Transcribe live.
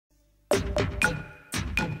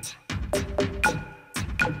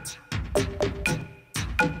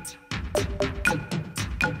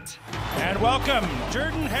Welcome,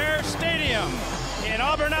 Jordan-hare Stadium in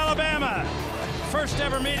Auburn, Alabama. First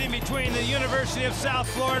ever meeting between the University of South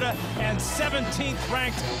Florida and 17th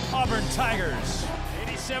ranked Auburn Tigers.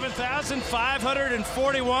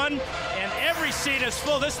 87,541, and every seat is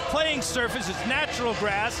full. This playing surface is natural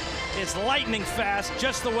grass. It's lightning fast,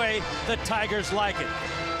 just the way the Tigers like it.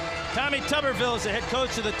 Tommy Tuberville is the head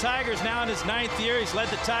coach of the Tigers now in his 9th year. He's led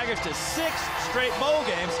the Tigers to 6 straight bowl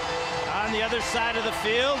games. On the other side of the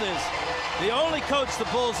field is the only coach the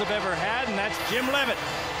Bulls have ever had, and that's Jim Leavitt.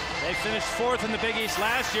 They finished 4th in the Big East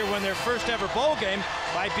last year, won their first ever bowl game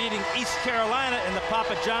by beating East Carolina in the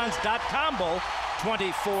PapaJohns.com Bowl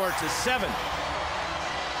 24-7.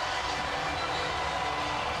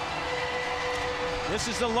 This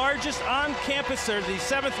is the largest on-campus, or the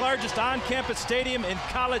 7th largest on-campus stadium in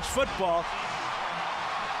college football.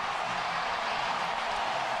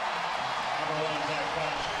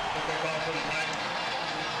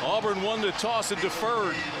 Auburn won the toss and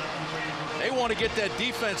deferred. They want to get that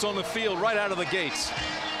defense on the field right out of the gates.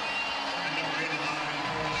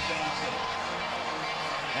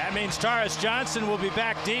 That means Taurus Johnson will be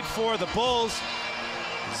back deep for the Bulls.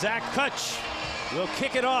 Zach Kutch will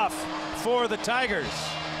kick it off for the Tigers.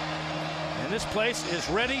 And this place is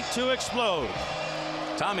ready to explode.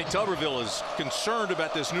 Tommy Tuberville is concerned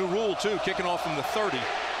about this new rule, too, kicking off from the 30.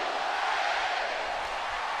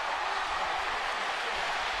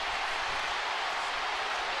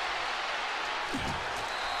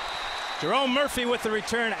 Jerome Murphy with the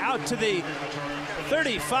return out to the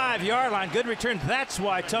 35-yard line. Good return. That's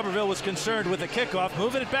why Tuberville was concerned with the kickoff.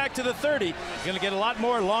 Moving it back to the 30. You're going to get a lot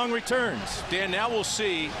more long returns. Dan, now we'll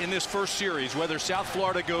see in this first series whether South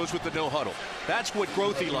Florida goes with the no huddle. That's what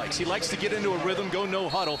Grothe likes. He likes to get into a rhythm, go no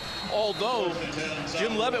huddle. Although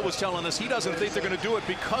Jim Leavitt was telling us he doesn't think they're going to do it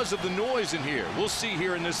because of the noise in here. We'll see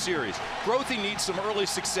here in this series. Grothe needs some early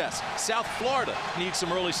success. South Florida needs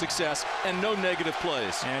some early success and no negative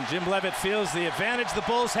plays. And Jim Leavitt feels the advantage the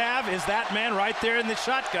Bulls have is that man right there in the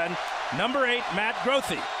shotgun, number 8, Matt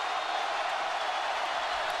Grothe.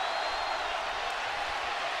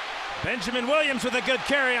 Benjamin Williams with a good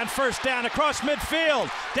carry on first down across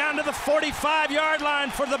midfield, down to the 45-yard line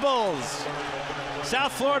for the Bulls.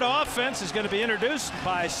 South Florida offense is going to be introduced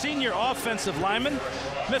by senior offensive lineman,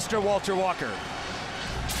 Mr. Walter Walker.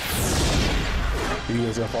 The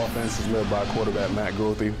USF offense is led by quarterback Matt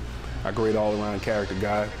Grothe, a great all-around character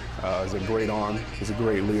guy. He's a great arm. He's a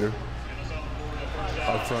great leader.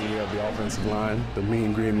 Up front, we have the offensive line, the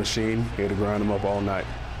Mean Green Machine, here to grind them up all night.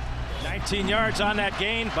 19 yards on that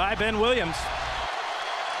gain by Ben Williams.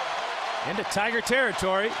 Into Tiger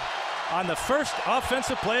territory on the first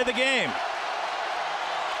offensive play of the game.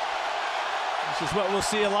 This is what we'll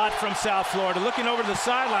see a lot from South Florida. Looking over to the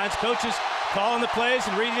sidelines, coaches calling the plays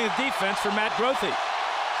and reading the defense for Matt Grothe.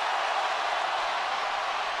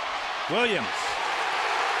 Williams.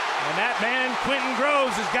 And that man, Quentin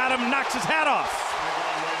Groves, has got him, knocks his hat off.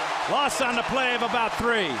 Loss on the play of about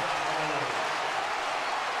 3.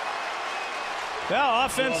 Well,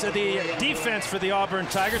 the defense for the Auburn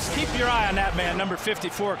Tigers. Keep your eye on that man, number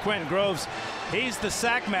 54, Quentin Groves. He's the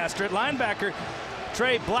sack master. At linebacker,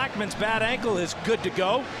 Trey Blackman's bad ankle is good to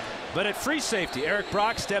go. But at free safety, Eric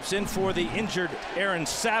Brock steps in for the injured Aaron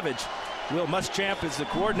Savage. Will Muschamp is the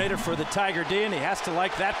coordinator for the Tiger D, and he has to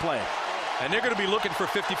like that play. And they're going to be looking for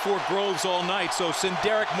 54 Groves all night, so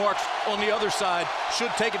Derek Marks on the other side should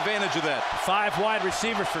take advantage of that. 5 wide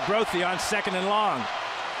receivers for Grothe on 2nd and long.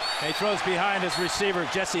 He throws behind his receiver,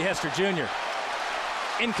 Jesse Hester Jr.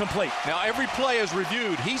 Incomplete. Now every play is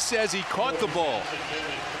reviewed. He says he caught the ball.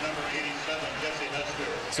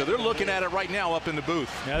 So they're looking at it right now up in the booth.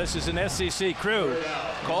 Now this is an SEC crew.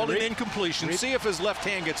 Called an incompletion. See if his left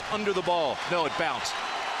hand gets under the ball. No, it bounced.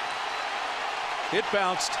 It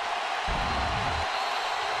bounced.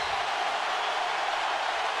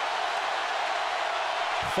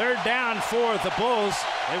 Third down for the Bulls.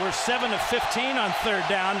 They were 7 of 15 on 3rd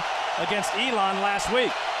down against Elon last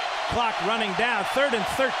week. Clock running down, 3rd and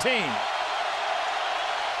 13.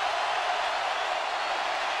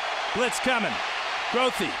 Blitz coming.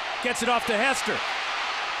 Grothe gets it off to Hester.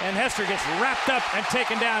 And Hester gets wrapped up and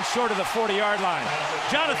taken down short of the 40-yard line.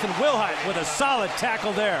 Jonathan Wilhite with a solid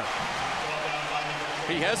tackle there.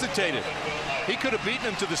 He hesitated. He could have beaten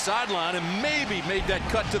him to the sideline and maybe made that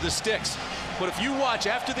cut to the sticks. But if you watch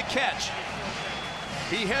after the catch,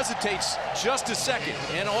 he hesitates just a second.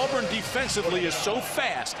 And Auburn defensively is so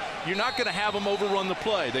fast, you're not going to have them overrun the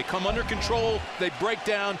play. They come under control, they break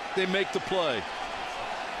down, they make the play.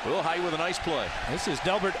 Wilhite with a nice play. This is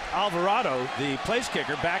Delbert Alvarado, the place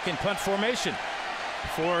kicker, back in punt formation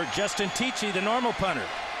for Justin Tichy, the normal punter.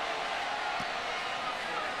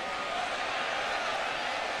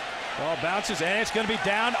 Ball bounces, and it's going to be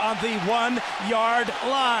down on the 1-yard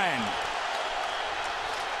line.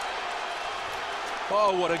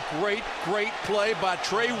 Oh, what a great play by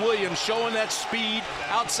Trey Williams, showing that speed,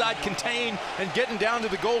 outside contain, and getting down to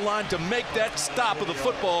the goal line to make that stop of the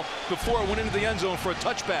football before it went into the end zone for a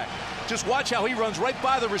touchback. Just watch how he runs right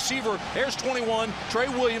by the receiver. There's 21, Trey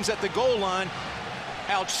Williams at the goal line.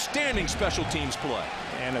 Outstanding special teams play.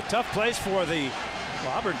 And a tough place for the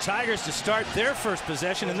Auburn Tigers to start their first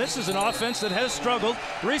possession, and this is an offense that has struggled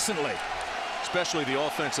recently. Especially the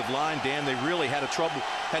offensive line, Dan. They really had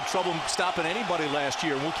trouble stopping anybody last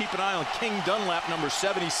year. And we'll keep an eye on King Dunlap, number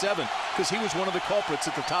 77, because he was one of the culprits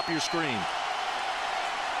at the top of your screen.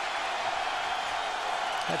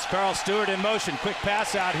 That's Carl Stewart in motion. Quick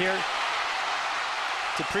pass out here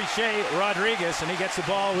to Preche Rodriguez, and he gets the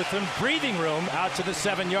ball with some breathing room out to the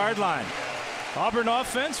 7-yard line. Auburn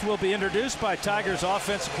offense will be introduced by Tigers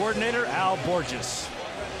offensive coordinator Al Borges.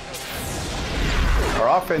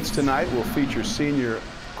 Our offense tonight will feature senior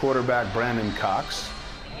quarterback Brandon Cox,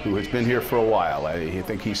 who has been here for a while. I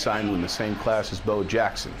think he signed in the same class as Bo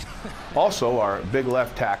Jackson. Also, our big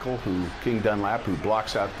left tackle, King Dunlap, who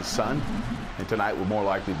blocks out the sun, and tonight will more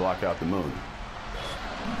likely block out the moon.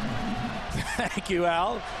 Thank you,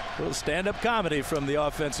 Al. A little stand-up comedy from the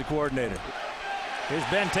offensive coordinator. Here's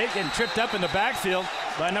Ben Tate getting tripped up in the backfield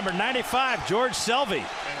by number 95, George Selvey.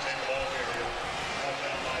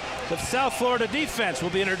 The South Florida defense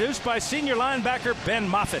will be introduced by senior linebacker Ben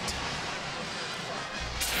Moffitt.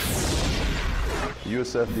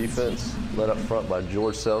 USF defense led up front by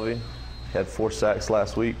George Selvey. Had 4 sacks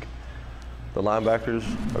last week. The linebackers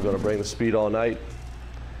are going to bring the speed all night.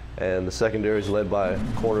 And the secondary is led by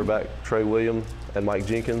cornerback Trey Williams and Mike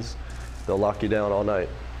Jenkins. They'll lock you down all night.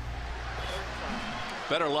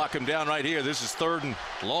 Better lock him down right here. This is 3rd and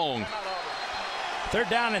long. 3rd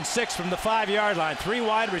down and 6 from the 5-yard line. 3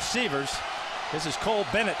 wide receivers. This is Cole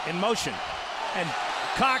Bennett in motion. And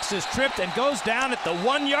Cox is tripped and goes down at the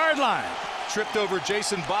 1-yard line. Tripped over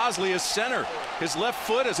Jason Bosley as center. His left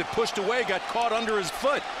foot, as it pushed away, got caught under his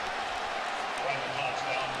foot.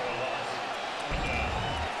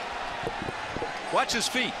 Watch his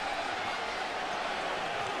feet.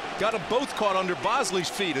 Got them both caught under Bosley's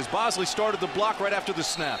feet as Bosley started the block right after the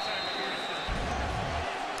snap.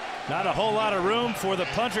 Not a whole lot of room for the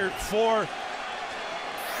punter for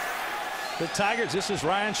the Tigers. This is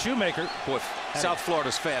Ryan Shoemaker. Boy, South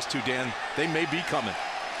Florida's fast too, Dan. They may be coming.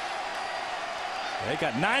 They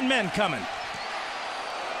got 9 men coming.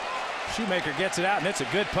 Shoemaker gets it out, and it's a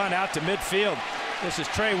good punt out to midfield. This is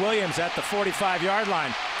Trey Williams at the 45-yard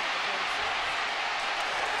line.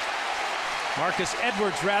 Marcus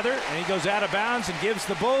Edwards, rather, and he goes out of bounds and gives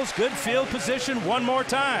the Bulls good field position one more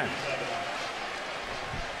time.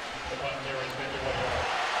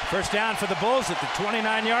 First down for the Bulls at the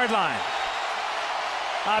 29-yard line.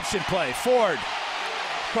 Option play. Ford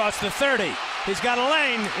across the 30. He's got a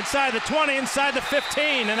lane inside the 20, inside the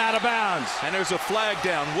 15, and out of bounds. And there's a flag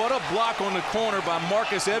down. What a block on the corner by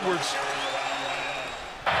Marcus Edwards.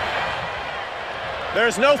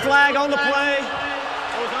 There's no flag on the play.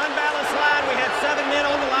 It was an unbalanced line. We had 7 men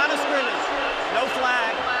on the line of scrimmage. No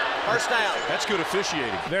flag. First down. That's good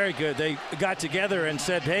officiating. Very good. They got together and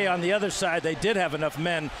said, hey, on the other side, they did have enough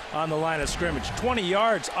men on the line of scrimmage. 20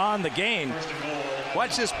 yards on the gain.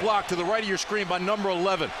 Watch this block to the right of your screen by number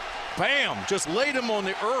 11. Bam! Just laid him on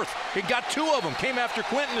the earth. He got 2 of them. Came after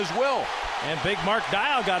Quentin as well. And big Mark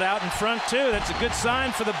Dial got out in front, too. That's a good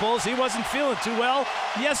sign for the Bulls. He wasn't feeling too well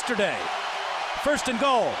yesterday. 1st and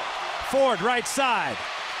goal. Ford right side.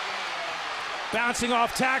 Bouncing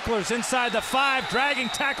off tacklers inside the 5, dragging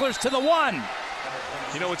tacklers to the 1.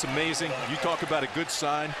 You know, it's amazing. You talk about a good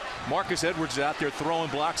sign. Marcus Edwards out there throwing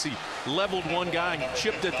blocks. He leveled one guy and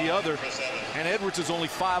chipped at the other. And Edwards is only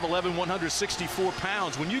 5'11", 164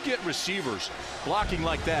 pounds. When you get receivers blocking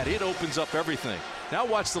like that, it opens up everything. Now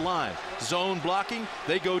watch the line. Zone blocking.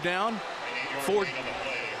 They go down. Ford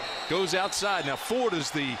goes outside. Now Ford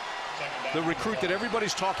is the recruit that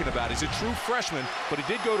everybody's talking about. He's a true freshman, but he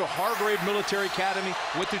did go to Hargrave Military Academy,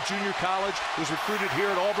 went to junior college, was recruited here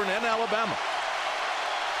at Auburn and Alabama.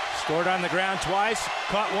 Scored on the ground twice,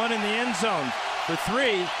 caught one in the end zone for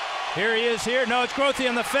 3. Here he is here. No, it's Grothe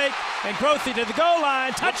on the fake, and Grothe to the goal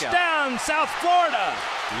line. Touchdown, South Florida.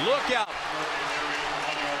 Look out.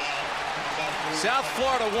 South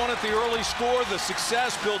Florida wanted the early score, the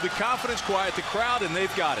success, build the confidence, quiet the crowd, and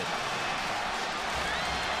they've got it.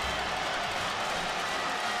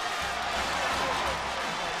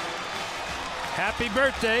 Happy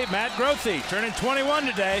birthday, Matt Grothe, turning 21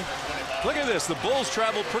 today. Look at this. The Bulls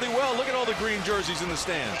traveled pretty well. Look at all the green jerseys in the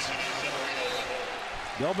stands.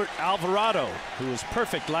 Gilbert Alvarado, who was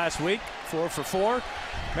perfect last week, 4 for 4.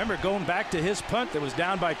 Remember, going back to his punt that was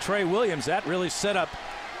down by Trey Williams, that really set up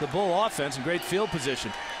the Bull offense in great field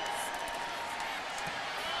position.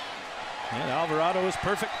 And Alvarado is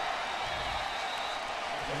perfect.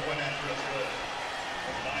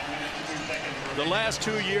 The last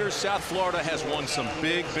 2 years, South Florida has won some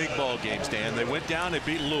big ball games, Dan. They went down, they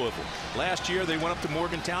beat Louisville. Last year, they went up to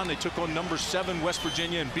Morgantown, they took on number 7 West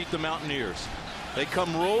Virginia and beat the Mountaineers. They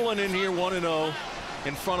come rolling in here 1-0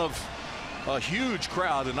 in front of a huge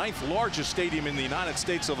crowd, the 9th largest stadium in the United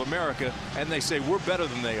States of America, and they say we're better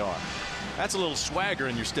than they are. That's a little swagger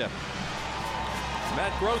in your step.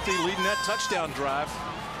 Matt Grothe leading that touchdown drive.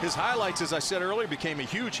 His highlights, as I said earlier, became a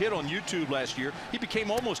huge hit on YouTube last year. He became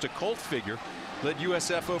almost a cult figure. Led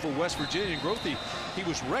USF over West Virginia. And Grothe, he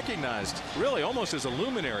was recognized really almost as a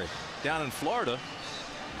luminary down in Florida.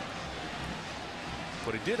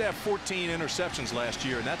 But he did have 14 interceptions last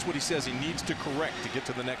year, and that's what he says he needs to correct to get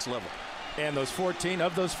to the next level. And those 14,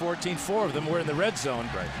 4 of them were in the red zone.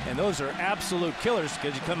 Right. And those are absolute killers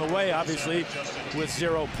because you come away, obviously, with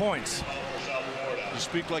 0 points. You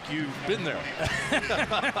speak like you've been there.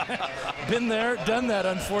 Been there, done that,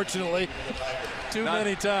 unfortunately, too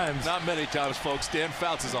many times. Not many times, folks. Dan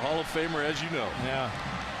Fouts is a Hall of Famer, as you know. Yeah.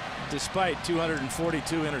 Despite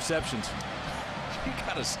 242 interceptions. You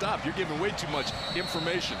got to stop. You're giving way too much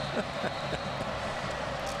information.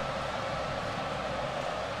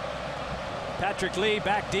 Patrick Lee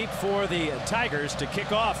back deep for the Tigers to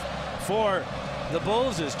kick off for the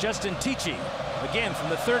Bulls is Justin Tichy, again from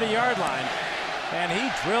the 30-yard line, and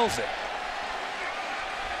he drills it.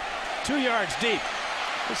 2 yards deep.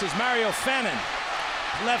 This is Mario Fannin.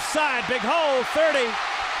 Left side, big hole, 30,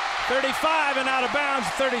 35, and out of bounds,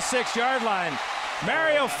 36-yard line.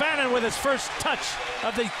 Mario Fannin with his first touch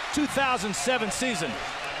of the 2007 season.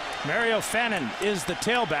 Mario Fannin is the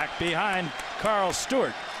tailback behind Carl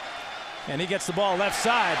Stewart. And he gets the ball left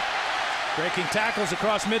side. Breaking tackles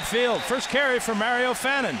across midfield. First carry for Mario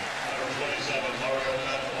Fannin.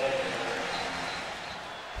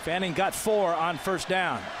 Fannin got 4 on first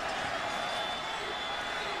down.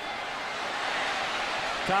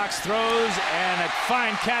 Cox throws, and a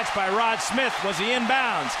fine catch by Rod Smith. Was he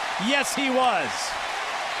inbounds? Yes, he was.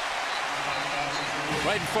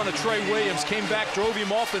 Right in front of Trey Williams, came back, drove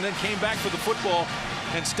him off, and then came back for the football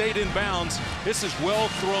and stayed in bounds. This is well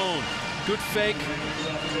thrown. Good fake.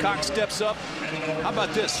 Cox steps up. How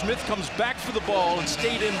about this? Smith comes back for the ball and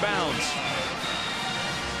stayed in bounds.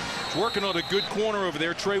 He's working on a good corner over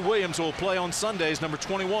there. Trey Williams will play on Sundays. Number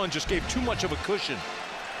 21 just gave too much of a cushion.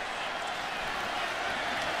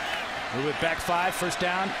 Move it back 5, first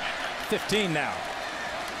down, 15 now.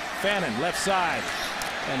 Fannin left side,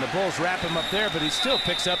 and the Bulls wrap him up there, but he still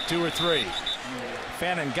picks up 2 or 3.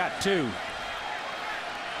 Fannin got 2.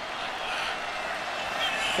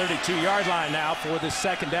 32-yard line now for the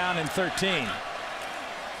second down and 13.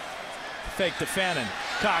 Fake to Fannin.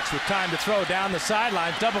 Cox with time to throw down the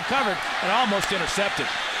sideline, double covered and almost intercepted.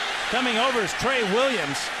 Coming over is Trey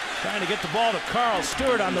Williams, trying to get the ball to Carl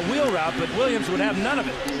Stewart on the wheel route, but Williams would have none of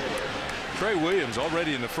it. Trey Williams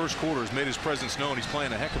already in the first quarter has made his presence known. He's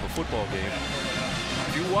playing a heck of a football game.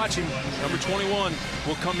 If you watch him, number 21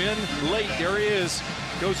 will come in late. There he is.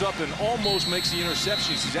 Goes up and almost makes the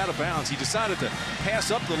interception. He's out of bounds. He decided to pass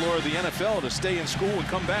up the lure of the NFL to stay in school and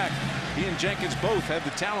come back. He and Jenkins both have the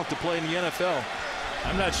talent to play in the NFL.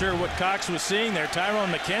 I'm not sure what Cox was seeing there. Tyrone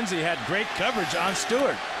McKenzie had great coverage on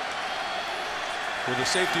Stewart. With a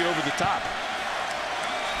safety over the top.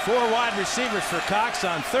 4 wide receivers for Cox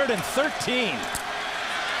on 3rd and 13.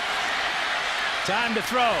 Time to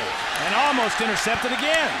throw, and almost intercepted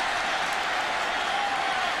again.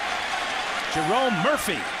 Jerome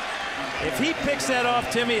Murphy. If he picks that off,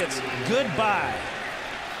 Timmy, it's goodbye.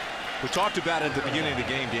 We talked about it at the beginning of the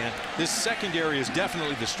game, Dan. This secondary is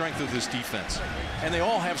definitely the strength of this defense. And they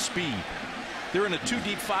all have speed. They're in a 2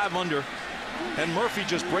 deep 5 under. And Murphy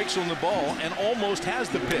just breaks on the ball and almost has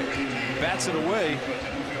the pick. Bats it away.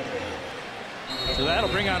 So that'll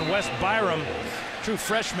bring on Wes Byram, true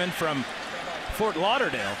freshman from Fort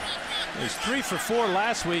Lauderdale. He was 3 for 4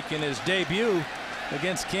 last week in his debut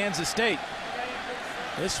against Kansas State.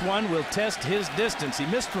 This one will test his distance. He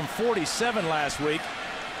missed from 47 last week.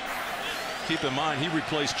 Keep in mind, he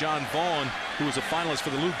replaced John Vaughn, who was a finalist for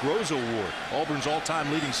the Lou Grothe Award, Auburn's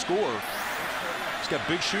all-time leading scorer. He's got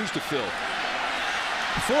big shoes to fill.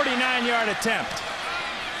 49-yard attempt.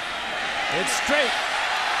 It's straight.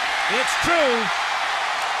 It's true.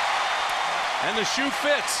 And the shoe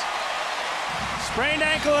fits. Sprained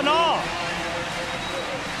ankle and all.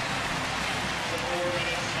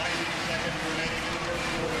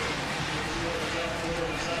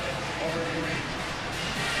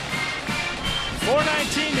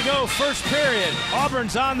 .419 to go, first period.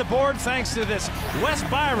 Auburn's on the board thanks to this Wes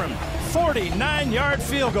Byram 49-yard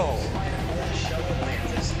field goal.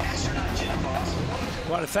 I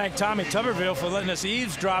want to thank Tommy Tuberville for letting us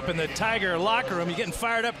eavesdrop in the Tiger locker room. You're getting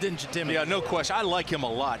fired up, didn't you, Timmy? Yeah, no question. I like him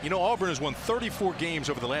a lot. You know, Auburn has won 34 games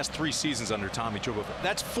over the last 3 seasons under Tommy Tuberville.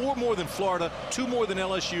 That's 4 more than Florida, 2 more than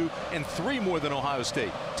LSU, and 3 more than Ohio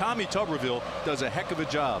State. Tommy Tuberville does a heck of a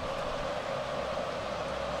job.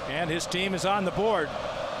 And his team is on the board.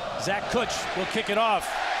 Zach Kutch will kick it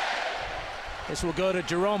off. This will go to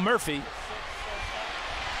Jerome Murphy.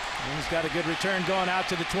 And he's got a good return going out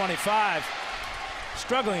to the 25.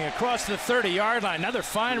 Struggling across the 30-yard line. Another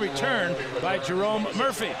fine return by Jerome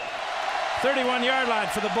Murphy. 31-yard line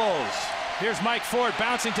for the Bulls. Here's Mike Ford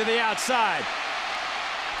bouncing to the outside.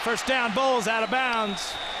 First down, Bulls out of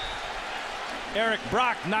bounds. Eric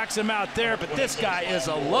Brock knocks him out there, but this guy is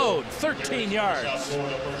a load. 13 yards.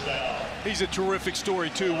 He's a terrific story,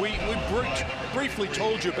 too. We briefly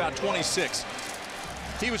told you about 26.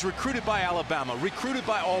 He was recruited by Alabama, recruited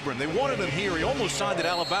by Auburn. They wanted him here. He almost signed at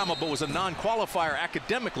Alabama, but was a non-qualifier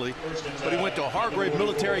academically. But he went to Hargrave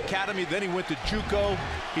Military Academy. Then he went to JUCO.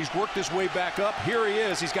 He's worked his way back up. Here he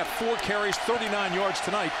is. He's got 4 carries, 39 yards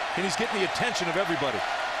tonight, and he's getting the attention of everybody.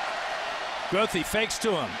 Grothe fakes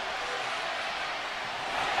to him.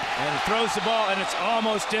 And throws the ball, and it's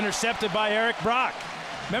almost intercepted by Eric Brock.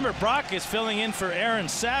 Remember, Brock is filling in for Aaron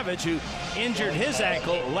Savage, who injured his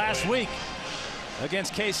ankle last week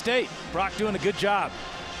against K-State. Brock doing a good job.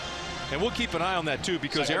 And we'll keep an eye on that, too,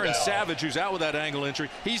 because Aaron Savage, who's out with that ankle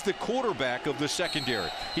injury, he's the quarterback of the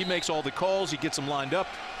secondary. He makes all the calls. He gets them lined up,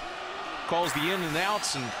 calls the in and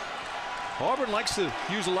outs, and Auburn likes to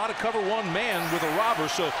use a lot of cover 1 man with a robber,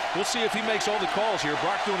 so we'll see if he makes all the calls here.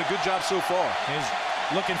 Brock doing a good job so far. He's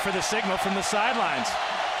looking for the signal from the sidelines.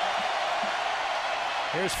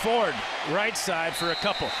 Here's Ford, right side for a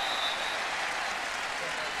couple.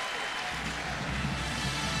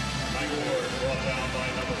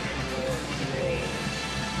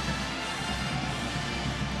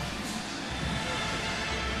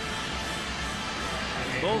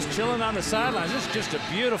 Bulls chilling on the sidelines. This is just a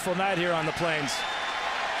beautiful night here on the Plains.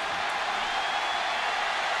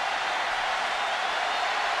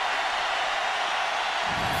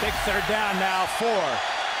 Big third down now for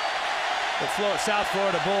the South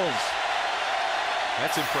Florida Bulls.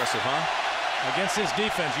 That's impressive, huh? Against his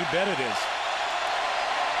defense, you bet it is.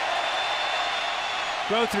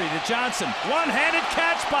 Grothe to Johnson. One-handed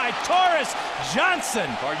catch by Taurus Johnson.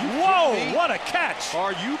 Are you Whoa, kidding me? what a catch.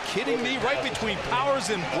 Are you kidding me? Right between Powers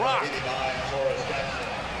and Brock.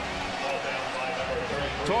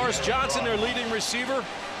 Taurus Johnson, their leading receiver.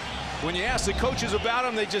 When you ask the coaches about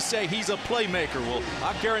him, they just say he's a playmaker. Well,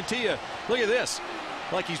 I guarantee you, look at this.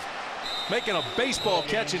 Like he's making a baseball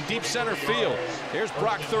catch in deep center field. Here's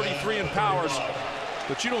Brock 33 and Powers.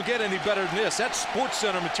 But you don't get any better than this. That's Sports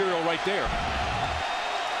Center material right there.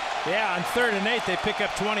 Yeah, on 3rd and 8, they pick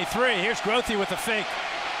up 23. Here's Grothe with a fake.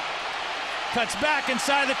 Cuts back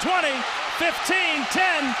inside the 20, 15,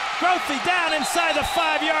 10. Grothe down inside the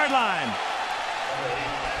 5-yard line.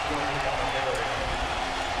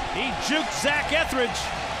 He juked Zach Etheridge.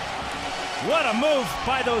 What a move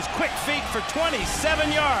by those quick feet for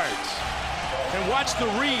 27 yards. And watch the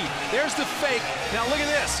read. There's the fake. Now look at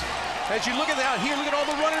this. As you look at that here, look at all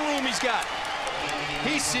the running room he's got.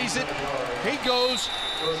 He sees it. He goes.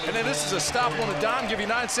 And then this is a stop on a dime, give you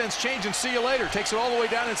 9 cents change and see you later. Takes it all the way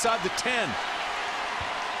down inside the 10.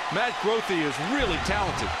 Matt Grothe is really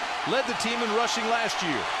talented. Led the team in rushing last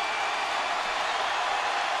year.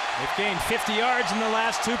 They've gained 50 yards in the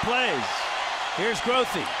last 2 plays. Here's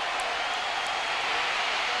Grothe.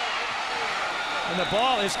 And the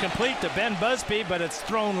ball is complete to Ben Busby, but it's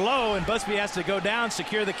thrown low, and Busby has to go down,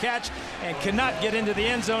 secure the catch, and cannot get into the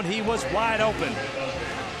end zone. He was wide open.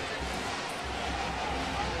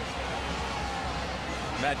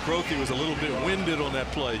 Matt Grothe was a little bit winded on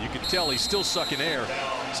that play. You could tell he's still sucking air.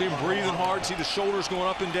 See him breathing hard, see the shoulders going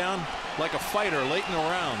up and down like a fighter late in the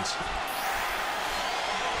rounds.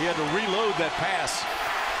 He had to reload that pass.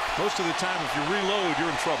 Most of the time, if you reload,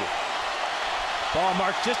 you're in trouble. Ball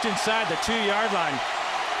marked just inside the 2-yard line.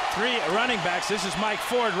 3 running backs. This is Mike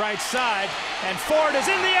Ford, right side. And Ford is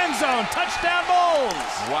in the end zone. Touchdown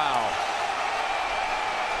Bulls. Wow.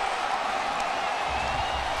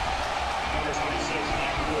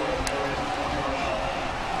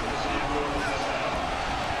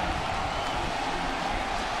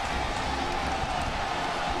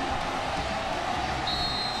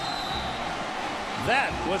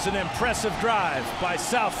 That was an impressive drive by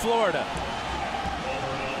South Florida.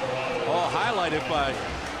 all highlighted by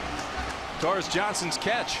Taurus Johnson's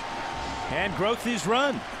catch. And Grothe's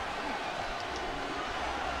run.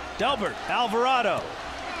 Delbert Alvarado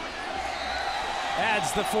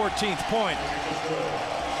adds the 14th point.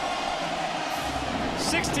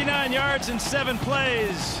 69 yards in 7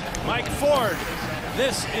 plays. Mike Ford.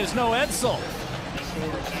 This is no Edsel.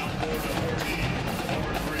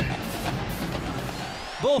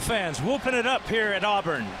 Bull fans whooping it up here at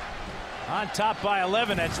Auburn. On top by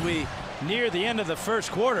 11 as we near the end of the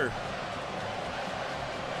first quarter.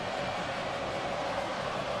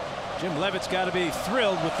 Jim Leavitt's got to be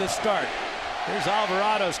thrilled with this start. Here's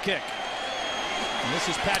Alvarado's kick. And this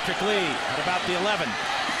is Patrick Lee at about the 11.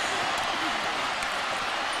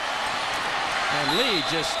 And Lee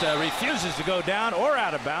just refuses to go down or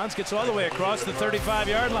out of bounds. Gets all the way across the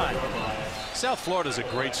 35-yard line. South Florida's a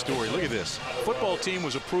great story. Look at this. Football team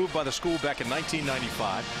was approved by the school back in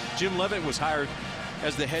 1995. Jim Leavitt was hired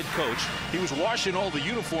as the head coach. He was washing all the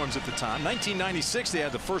uniforms at the time. 1996, they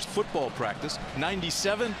had the first football practice.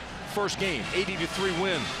 97, first game, 80-3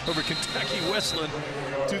 win over Kentucky Westland.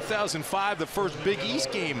 2005, the first Big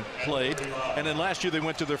East game played, and then last year they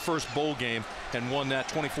went to their first bowl game and won that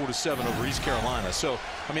 24-7 over East Carolina. So,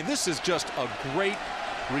 I mean, this is just a great,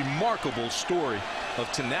 remarkable story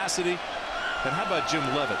of tenacity. And how about Jim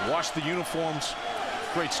Leavitt? Wash the uniforms.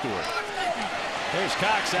 Great story. There's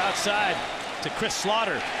Cox outside to Chris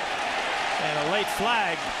Slaughter. And a late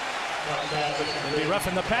flag. It'll be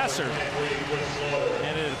roughing the passer.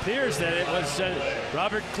 And it appears that it was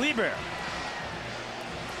Robert Kleber.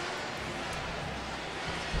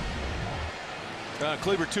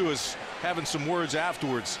 Kleber, too, is having some words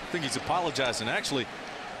afterwards. I think he's apologizing. Actually,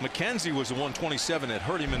 McKenzie was the 127 that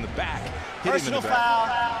hurt him in the back. Personal foul,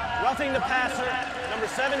 roughing the passer, number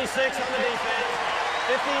 76 on the defense.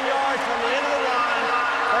 15 yards from the end of the line,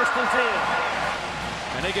 1st and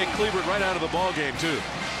 10. And they get Kleber right out of the ball game, too.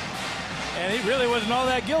 And he really wasn't all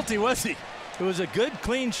that guilty, was he? It was a good,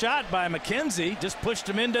 clean shot by McKenzie. Just pushed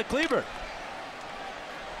him into Kleber.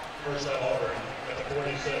 First at Auburn at the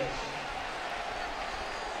 46.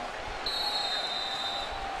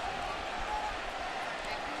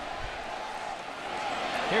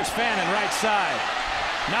 Here's Fannin right side.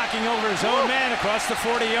 Knocking over his own man across the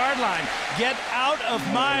 40-yard line. Get out of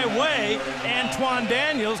my way, Antoine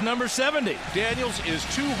Daniels, number 70. Daniels is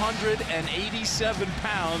 287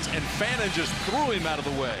 pounds, and Fannin just threw him out of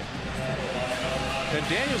the way. And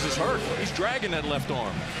Daniels is hurt. He's dragging that left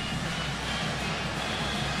arm.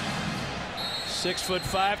 6'5",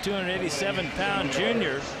 287-pound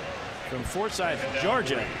junior from Forsyth,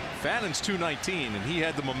 Georgia. Fannin's 219, and he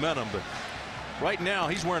had the momentum, but right now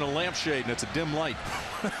he's wearing a lampshade, and it's a dim light.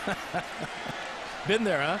 Been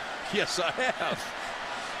there, huh? Yes, I have.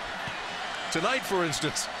 Tonight, for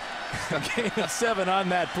instance. A gain of 7 on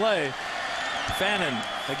that play. Fannin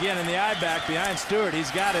again in the eye back behind Stewart.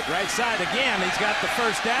 He's got it right side again. He's got the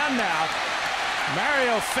first down now.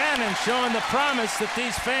 Mario Fannin showing the promise that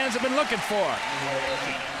these fans have been looking for.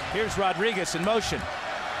 Here's Rodriguez in motion.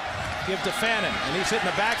 Give to Fannin, and he's hit in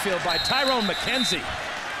the backfield by Tyrone McKenzie.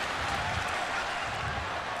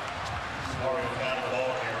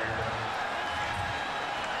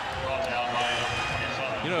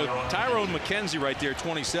 You know, Tyrone McKenzie right there,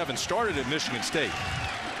 27, started at Michigan State.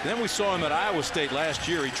 Then we saw him at Iowa State last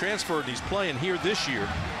year. He transferred and he's playing here this year.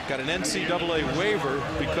 Got an NCAA waiver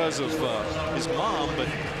because of his mom, but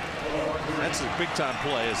that's a big-time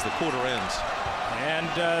play as the quarter ends. And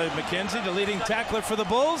McKenzie, the leading tackler for the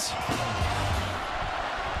Bulls.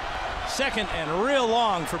 Second and real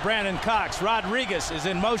long for Brandon Cox. Rodriguez is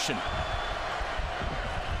in motion.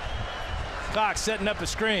 Cox setting up a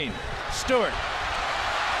screen. Stewart.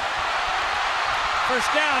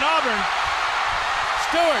 First down, Auburn.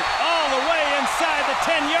 Stewart all the way inside the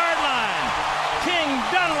 10-yard line. King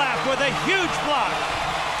Dunlap with a huge block.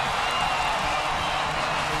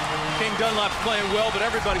 King Dunlap's playing well, but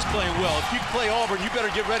everybody's playing well. If you play Auburn, you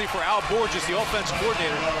better get ready for Al Borges, the offensive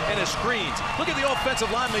coordinator, and his screens. Look at the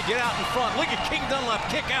offensive lineman get out in front. Look at King Dunlap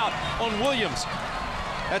kick out on Williams.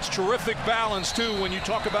 That's terrific balance, too, when you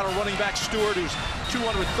talk about a running back, Stewart, who's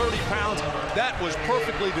 230 pounds. That was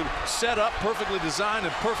perfectly set up, perfectly designed,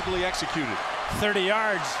 and perfectly executed. 30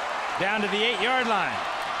 yards down to the 8-yard line.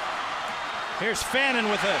 Here's Fannin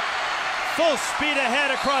with a full speed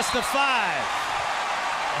ahead across the 5.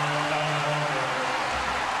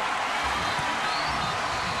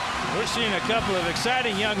 We're seeing a couple of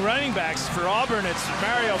exciting young running backs for Auburn. It's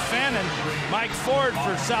Mario Fannin, Mike Ford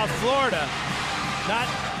for South Florida. Not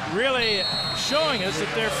really showing us that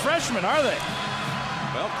they're freshmen, are they?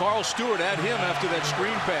 Well, Carl Stewart had him after that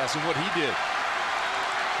screen pass and what he did.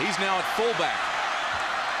 He's now at fullback.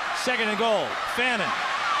 Second and goal. Fannin.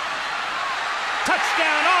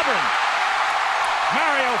 Touchdown, Auburn.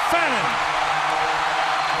 Mario Fannin.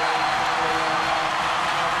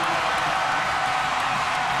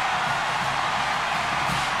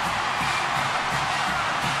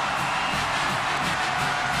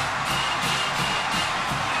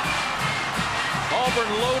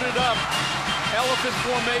 Auburn loaded up, elephant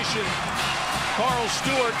formation. Carl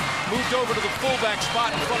Stewart moved over to the fullback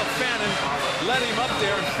spot in front of Fannin, led him up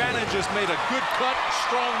there, and Fannin just made a good cut,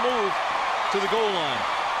 strong move to the goal line.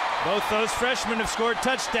 Both those freshmen have scored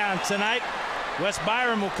touchdowns tonight. Wes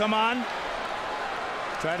Byram will come on,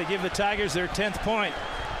 try to give the Tigers their 10th point.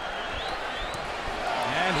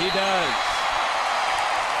 And he does.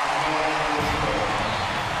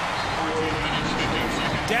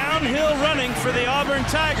 Downhill running for the Auburn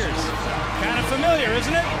Tigers. Kind of familiar,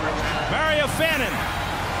 isn't it? Mario Fannin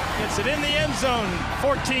gets it in the end zone,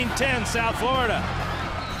 14-10 South Florida.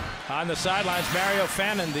 On the sidelines, Mario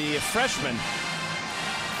Fannin, the freshman.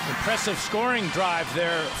 Impressive scoring drive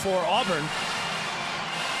there for Auburn.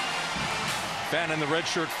 Fannin, the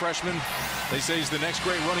redshirt freshman, they say he's the next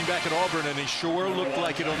great running back at Auburn, and he sure looked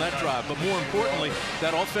like it on that drive. But more importantly,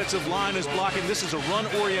 that offensive line is blocking. This is a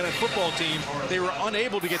run-oriented football team. They were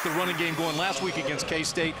unable to get the running game going last week against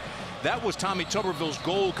K-State. That was Tommy Tuberville's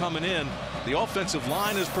goal coming in. The offensive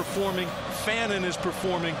line is performing. Fannin is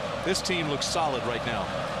performing. This team looks solid right now.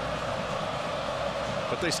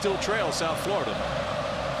 But they still trail South Florida.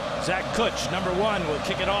 Zach Kutch, number 1, will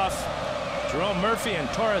kick it off. Jerome Murphy and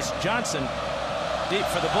Taurus Johnson deep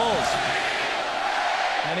for the Bulls.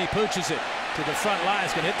 And he pooches it to the front line.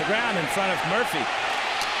 It's going to hit the ground in front of Murphy.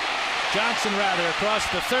 Johnson, rather, across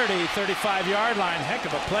the 30, 35-yard line. Heck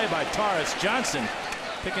of a play by Taurus Johnson,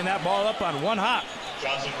 picking that ball up on one hop.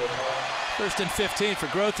 First and 15 for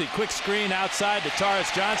Grothe. Quick screen outside to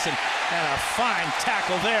Taurus Johnson, and a fine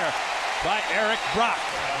tackle there by Eric Brock.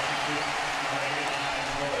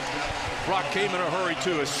 Brock came in a hurry,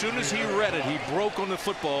 too. As soon as he read it, he broke on the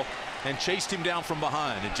football and chased him down from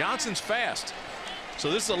behind. And Johnson's fast. So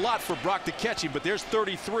this is a lot for Brock to catch him, but there's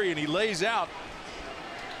 33, and he lays out.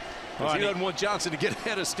 He doesn't want Johnson to get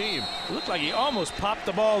ahead of steam. It looked like he almost popped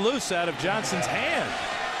the ball loose out of Johnson's hand.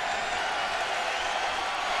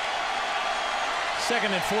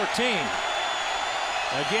 Second and 14.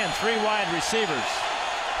 Again, 3 wide receivers.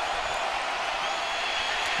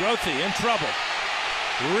 Grothe in trouble.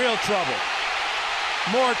 Real trouble.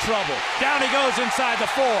 More trouble. Down he goes inside the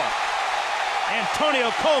 4. Antonio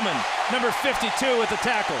Coleman, number 52, with the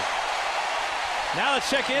tackle. Now let's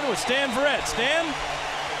check in with Stan Verrett. Stan?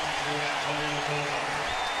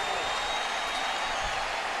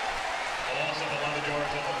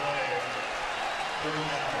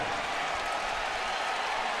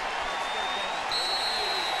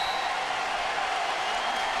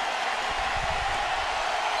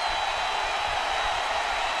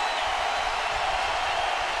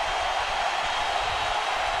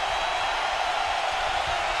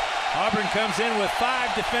 Auburn comes in with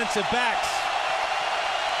 5 defensive backs.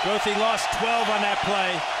 Grothe lost 12 on that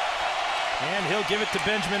play, and he'll give it to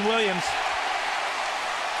Benjamin Williams.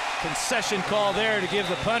 Concession call there to give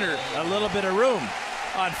the punter a little bit of room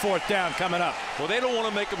on 4th down coming up. Well, they don't want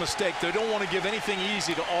to make a mistake. They don't want to give anything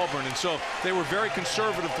easy to Auburn, and so they were very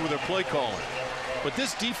conservative with their play calling. But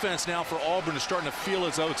this defense now for Auburn is starting to feel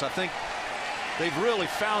its oats. I think they've really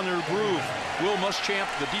found their groove. Will Muschamp,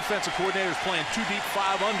 the defensive coordinator, is playing 2 deep,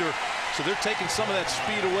 5 under, so they're taking some of that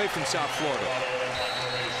speed away from South Florida.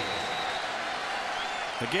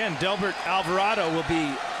 Again, Delbert Alvarado will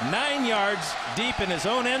be 9 yards deep in his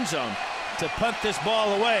own end zone to punt this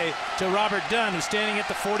ball away to Robert Dunn, who's standing at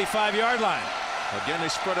the 45-yard line. Again, they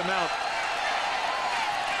spread him out.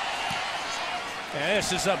 And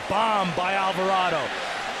this is a bomb by Alvarado.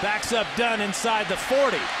 Backs up Dunn inside the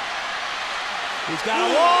 40. He's got a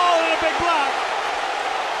wall and a big block.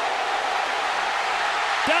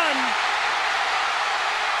 Dunn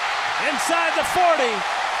inside the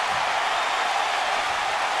 40.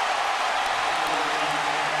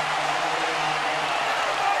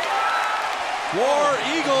 War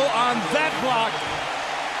Eagle on that block.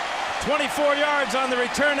 24 yards on the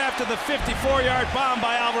return after the 54-yard bomb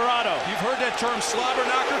by Alvarado. You've heard that term, slobber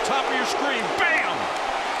knocker, top of your screen. Bam!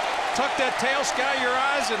 Tuck that tail, sky your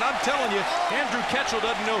eyes, and I'm telling you, Andrew Ketchel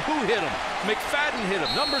doesn't know who hit him. McFadden hit him.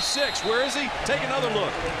 Number 6, where is he? Take another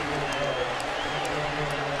look.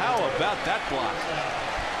 How about that block?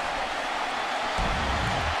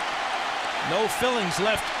 No fillings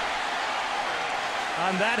left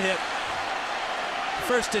on that hit.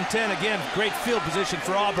 1st and 10 again. Great field position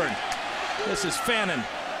for Auburn. This is Fannin.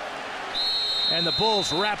 And the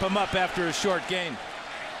Bulls wrap him up after a short gain.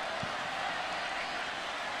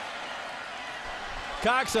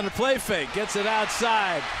 Cox on a play fake, gets it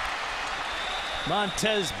outside.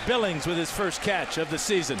 Montez Billings with his first catch of the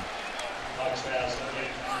season.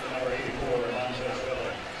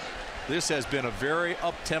 This has been a very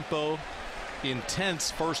up-tempo, intense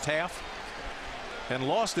first half. And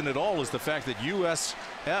lost in it all is the fact that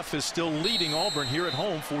USF is still leading Auburn here at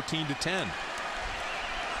home 14-10.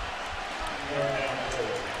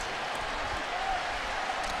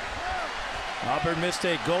 Auburn missed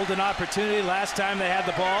a golden opportunity last time they had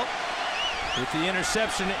the ball with the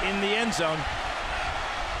interception in the end zone.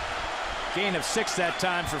 Gain of 6 that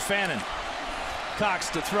time for Fannin. Cox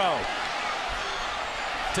to throw.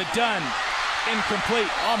 To Dunn. Incomplete.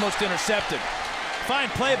 Almost intercepted. Fine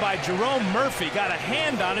play by Jerome Murphy. Got a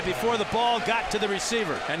hand on it before the ball got to the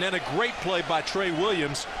receiver. And then a great play by Trey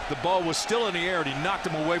Williams. The ball was still in the air and he knocked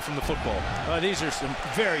him away from the football. These are some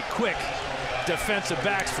very quick defensive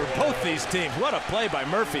backs for both these teams. What a play by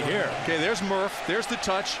Murphy here. Okay, there's Murph. There's the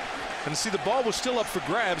touch. And see, the ball was still up for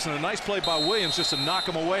grabs, and a nice play by Williams just to knock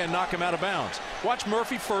him away and knock him out of bounds. Watch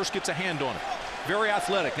Murphy first, gets a hand on it. Very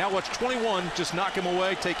athletic. Now watch 21 just knock him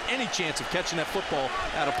away, take any chance of catching that football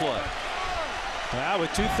out of play. Well, with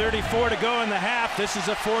 2:34 to go in the half, this is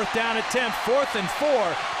a 4th down attempt. 4th and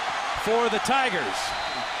 4 for the Tigers.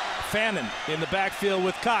 Fannin in the backfield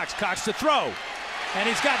with Cox. Cox to throw. And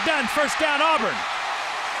he's got done. First down, Auburn.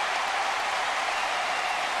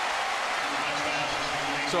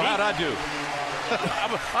 So how'd I do?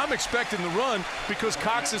 I'm expecting the run because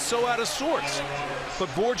Cox is so out of sorts.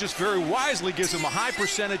 But Borges very wisely gives him a high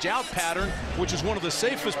percentage out pattern, which is one of the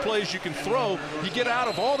safest plays you can throw. You get out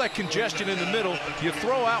of all that congestion in the middle. You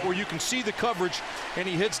throw out where you can see the coverage, and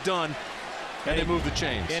he hits Dunn, and they move the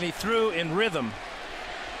chains. And he threw in rhythm.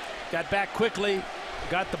 Got back quickly.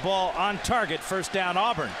 Got the ball on target. First down,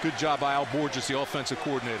 Auburn. Good job by Al Borges, the offensive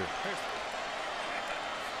coordinator.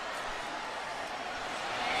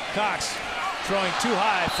 Cox throwing too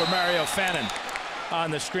high for Mario Fannin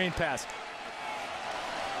on the screen pass.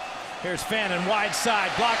 Here's Fannin wide side,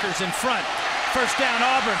 blockers in front. First down,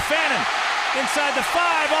 Auburn. Fannin inside the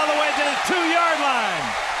 5 all the way to the 2-yard line.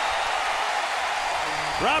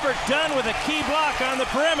 Robert Dunn with a key block on the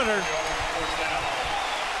perimeter.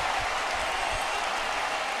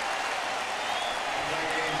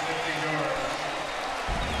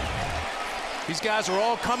 These guys are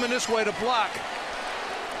all coming this way to block.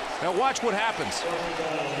 Now watch what happens.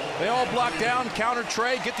 They all block down, counter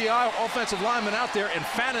Trey, get the offensive lineman out there, and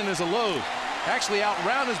Fannin is a load. Actually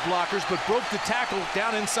outran his blockers, but broke the tackle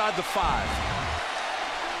down inside the 5.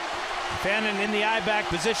 Fannin in the I-back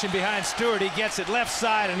position behind Stewart. He gets it left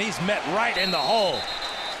side, and he's met right in the hole.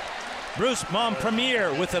 Bruce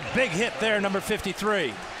Mompremier with a big hit there, number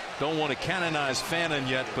 53. Don't want to canonize Fannin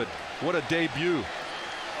yet, but what a debut.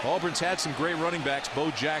 Auburn's had some great running backs, Bo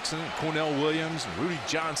Jackson, Cornell Williams, Rudy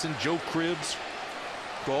Johnson, Joe Cribbs.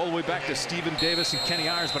 Go all the way back to Stephen Davis and Kenny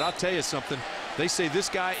Irons, but I'll tell you something. They say this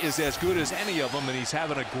guy is as good as any of them, and he's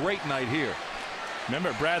having a great night here.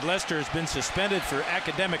 Remember, Brad Lester has been suspended for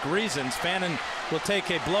academic reasons. Fannin will take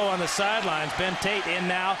a blow on the sidelines. Ben Tate in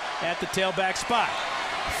now at the tailback spot.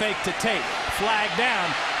 Fake to Tate. Flag down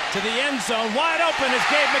to the end zone. Wide open is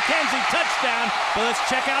Gabe McKenzie. Touchdown. But let's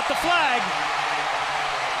check out the flag.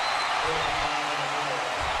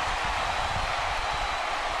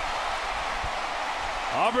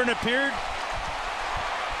 Auburn appeared.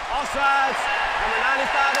 Offsides. Number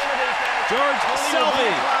 95 in the defense. George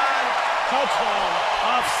Selvey. Touchdown.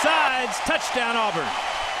 Offsides. Touchdown, Auburn.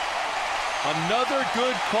 Another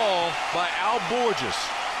good call by Al Borges.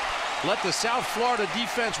 Let the South Florida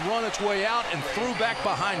defense run its way out and threw back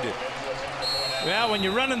behind it. Well, when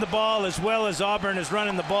you're running the ball as well as Auburn is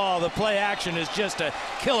running the ball, the play action is just a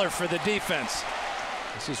killer for the defense.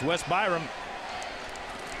 This is Wes Byram.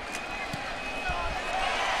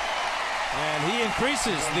 And he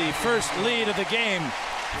increases the first lead of the game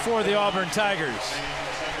for the Auburn Tigers.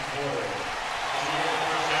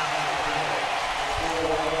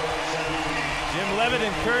 Jim Leavitt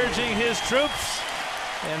encouraging his troops,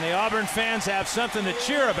 and the Auburn fans have something to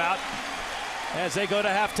cheer about as they go to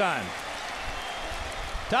halftime.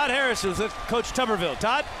 Todd Harris is with Coach Tuberville.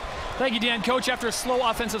 Todd? Thank you, Dan. Coach, after a slow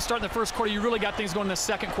offensive start in the first quarter, you really got things going in the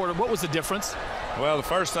second quarter. What was the difference? Well, the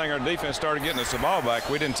first thing, our defense started getting us the ball back.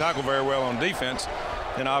 We didn't tackle very well on defense,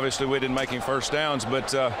 and obviously we didn't make any first downs.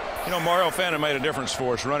 But, you know, Mario Fannin made a difference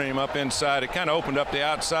for us, running him up inside. It kind of opened up the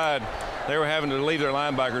outside. They were having to leave their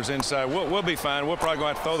linebackers inside. We'll be fine. We're probably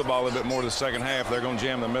going to have to throw the ball a little bit more the second half. They're going to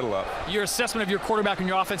jam the middle up. Your assessment of your quarterback and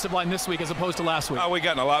your offensive line this week as opposed to last week? We've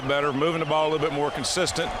gotten a lot better, moving the ball a little bit more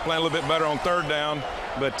consistent, playing a little bit better on third down.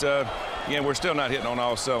 But, Again, we're still not hitting on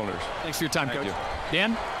all cylinders. Thanks for your time, Thank Coach. you.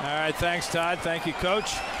 Dan? All right, thanks, Todd. Thank you,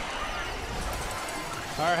 Coach.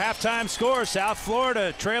 Our halftime score, South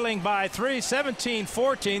Florida trailing by 3,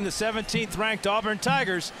 17-14. The 17th ranked Auburn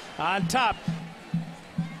Tigers on top.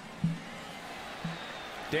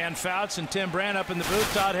 Dan Fouts and Tim Brand up in the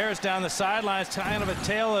booth. Todd Harris down the sidelines. Kind of a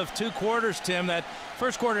tale of two quarters, Tim. That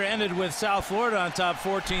first quarter ended with South Florida on top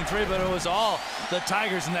 14-3, but it was all the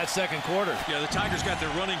Tigers in that second quarter. Yeah, the Tigers got their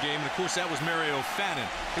running game, and of course that was Mario Fannin.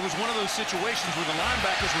 It was one of those situations where the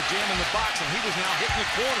linebackers were jamming the box, and he was now hitting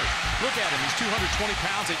the corner. Look at him. He's 220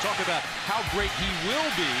 pounds. They talk about how great he will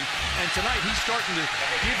be, and tonight he's starting to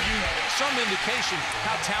give you some indication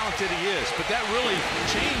how talented he is. But that really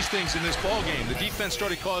changed things in this ball game. The defense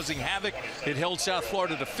started causing havoc. It held South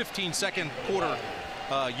Florida to 15 second quarter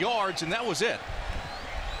yards, and that was it.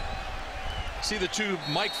 See the two,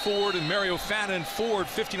 Mike Ford and Mario Fannin. Ford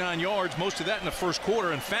 59 yards, most of that in the first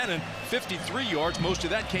quarter, and Fannin 53 yards, most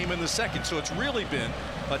of that came in the second. So it's really been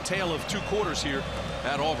a tale of two quarters here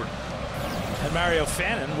at Auburn. And Mario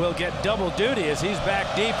Fannin will get double duty as he's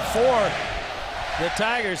back deep for the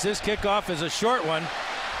Tigers. This kickoff is a short one.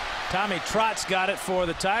 Tommy Trott's got it for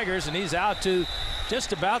the Tigers, and he's out to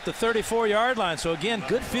just about the 34-yard line. So again,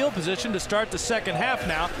 good field position to start the second half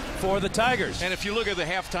now for the Tigers. And if you look at the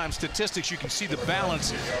halftime statistics, you can see the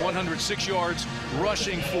balance. 106 yards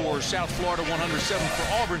rushing for South Florida, 107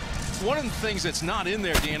 for Auburn. One of the things that's not in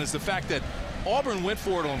there, Dan, is the fact that Auburn went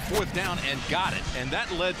for it on fourth down and got it, and that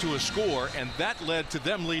led to a score, and that led to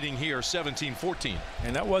them leading here 17-14.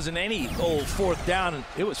 And that wasn't any old fourth down.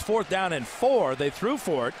 It was 4th down and 4. They threw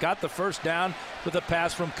for it, got the first down with a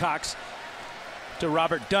pass from Cox to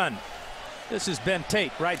Robert Dunn. This is Ben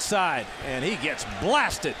Tate, right side, and he gets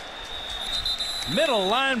blasted. Middle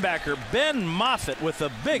linebacker Ben Moffitt with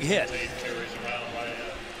a big hit.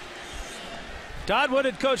 Todd, what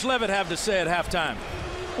did Coach Leavitt have to say at halftime?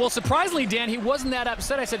 Well, surprisingly, Dan, he wasn't that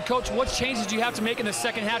upset. I said, Coach, what changes do you have to make in the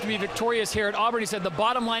second half to be victorious here at Auburn? He said, the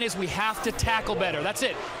bottom line is we have to tackle better. That's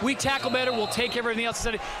it. We tackle better, we'll take everything else. He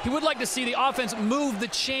said he would like to see the offense move the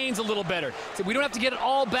chains a little better. He said, we don't have to get it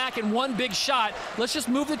all back in one big shot. Let's just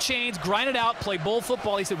move the chains, grind it out, play bull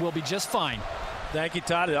football. He said, we'll be just fine. Thank you,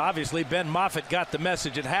 Todd. Obviously, Ben Moffitt got the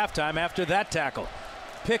message at halftime after that tackle.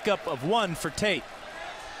 Pickup of 1 for Tate.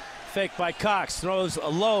 Fake by Cox. Throws a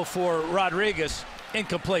low for Rodriguez.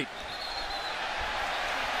 Incomplete.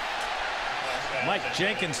 Mike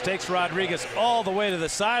Jenkins takes Rodriguez all the way to the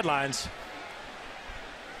sidelines.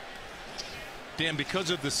 Dan, because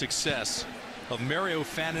of the success of Mario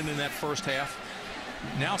Fannin in that first half,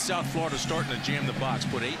 now South Florida's starting to jam the box,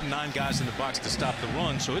 put 8 and 9 guys in the box to stop the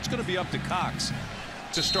run. So it's going to be up to Cox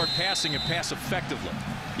to start passing and pass effectively.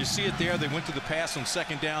 You see it there. They went to the pass on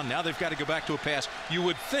second down. Now they've got to go back to a pass. You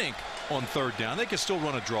would think on third down they could still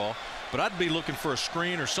run a draw, but I'd be looking for a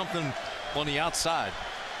screen or something on the outside.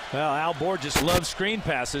 Well, Al Borges loves screen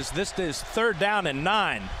passes. This is 3rd down and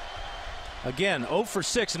 9. Again, 0 for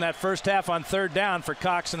 6 in that first half on 3rd down for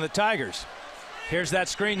Cox and the Tigers. Here's that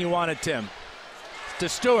screen you wanted, Tim. To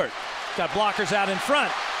Stewart. Got blockers out in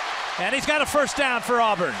front. And he's got a first down for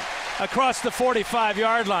Auburn across the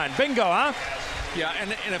 45-yard line. Bingo, huh? Yeah,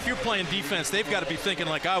 and if you're playing defense, they've got to be thinking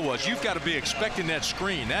like I was. You've got to be expecting that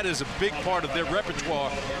screen. That is a big part of their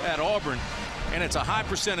repertoire at Auburn. And it's a high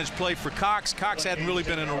percentage play for Cox. Cox hadn't really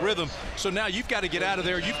been in a rhythm. So now you've got to get out of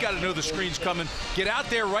there. You've got to know the screen's coming. Get out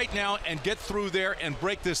there right now and get through there and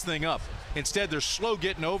break this thing up. Instead, they're slow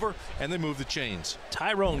getting over, and they move the chains.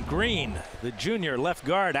 Tyrone Green, the junior left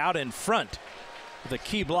guard, out in front with a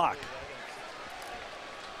key block.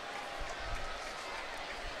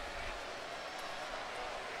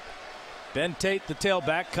 Ben Tate, the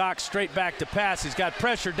tailback. Cox straight back to pass. He's got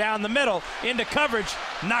pressure down the middle. Into coverage.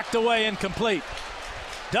 Knocked away, incomplete.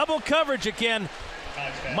 Double coverage again.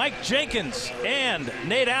 Mike Jenkins and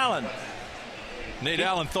Nate Allen. Nate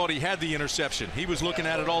Allen thought he had the interception. He was looking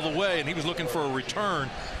at it all the way, and he was looking for a return.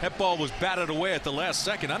 That ball was batted away at the last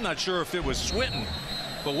second. I'm not sure if it was Swinton,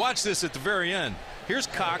 but watch this at the very end. Here's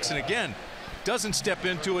Cox, and again, doesn't step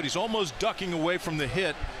into it. He's almost ducking away from the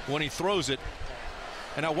hit when he throws it.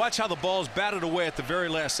 And now watch how the ball's batted away at the very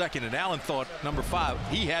last second, and Allen thought, number 5,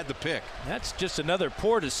 he had the pick. That's just another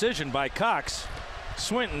poor decision by Cox.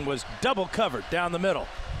 Swinton was double covered down the middle.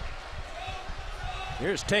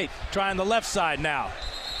 Here's Tate trying the left side now.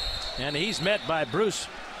 And he's met by Bruce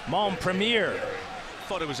Montpremier.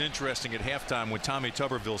 Thought it was interesting at halftime when Tommy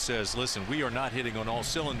Tuberville says, listen, we are not hitting on all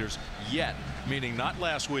cylinders yet, meaning not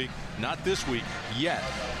last week, not this week, yet.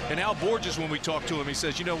 And Al Borges, when we talked to him, he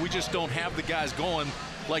says, you know, we just don't have the guys going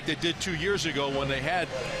like they did 2 years ago when they had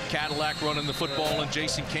Cadillac running the football and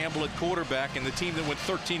Jason Campbell at quarterback and the team that went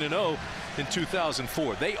 13-0 in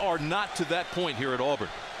 2004. They are not to that point here at Auburn.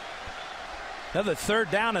 Another 3rd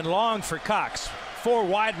down and long for Cox. 4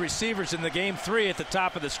 wide receivers in the game, 3 at the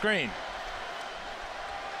top of the screen.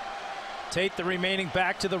 Tate, the remaining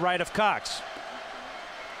back to the right of Cox.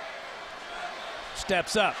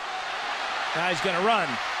 Steps up. Now he's going to run.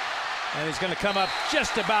 And he's going to come up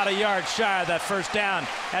just about a yard shy of that 1st down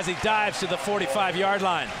as he dives to the 45-yard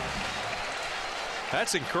line.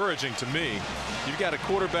 That's encouraging to me. You've got a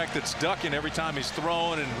quarterback that's ducking every time he's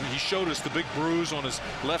throwing, and he showed us the big bruise on his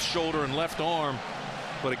left shoulder and left arm.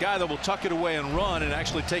 But a guy that will tuck it away and run and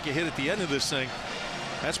actually take a hit at the end of this thing,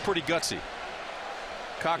 that's pretty gutsy.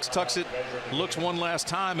 Cox tucks it, looks one last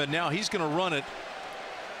time, and now he's going to run it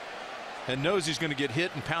and knows he's going to get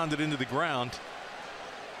hit and pounded into the ground.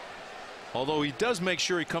 Although he does make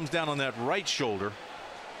sure he comes down on that right shoulder.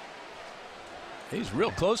 He's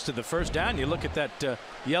real close to the 1st down. You look at that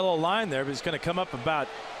yellow line there, but he's going to come up about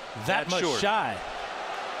that much short. shy.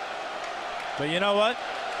 But you know what?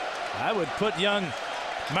 I would put young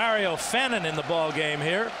Mario Fannin in the ball game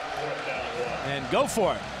here and go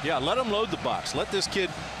for it. Yeah, let him load the box. Let this kid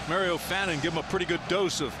Mario Fannin give him a pretty good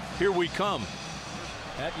dose of here we come.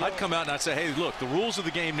 I'd come out and I'd say, hey, look, the rules of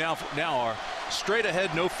the game now are straight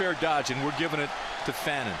ahead, no fair dodge, and we're giving it to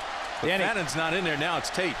Fannin. But Fannin's not in there now.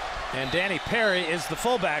 It's Tate. And Danny Perry is the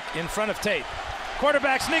fullback in front of Tate.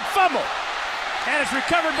 Quarterback sneak fumble. And it's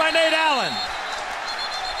recovered by Nate Allen.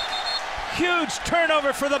 Huge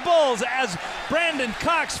turnover for the Bulls as Brandon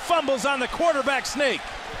Cox fumbles on the quarterback sneak.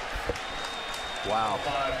 Wow.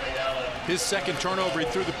 His 2nd turnover, he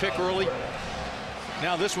threw the pick early.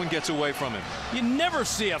 Now this one gets away from him. You never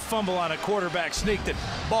see a fumble on a quarterback sneak that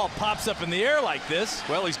ball pops up in the air like this.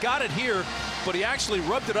 Well, he's got it here, but he actually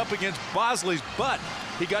rubbed it up against Bosley's butt.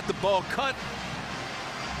 He got the ball cut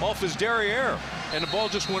off his derriere, and the ball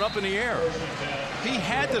just went up in the air. He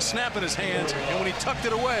had the snap in his hands, and when he tucked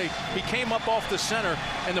it away, he came up off the center,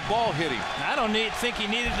 and the ball hit him. I don't think he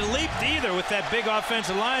needed to leap either with that big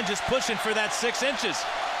offensive line just pushing for that 6 inches.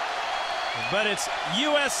 But it's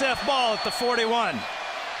USF ball at the 41.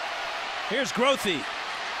 Here's Grothe.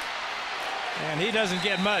 And he doesn't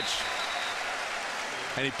get much.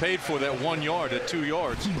 And he paid for that 1 yard at 2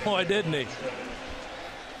 yards. Boy, didn't he?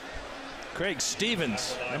 Craig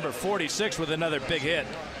Stevens, number 46, with another big hit.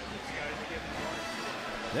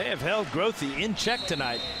 They have held Grothe in check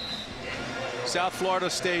tonight. South Florida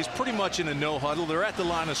stays pretty much in a no huddle. They're at the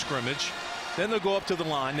line of scrimmage. Then they'll go up to the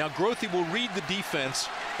line. Now Grothe will read the defense,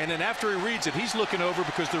 and then after he reads it, he's looking over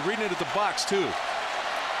because they're reading it at the box too.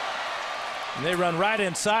 And they run right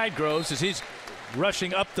inside Groves as he's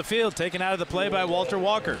rushing up the field, taken out of the play by Walter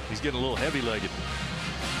Walker. He's getting a little heavy-legged.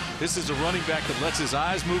 This is a running back that lets his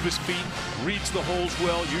eyes move his feet, reads the holes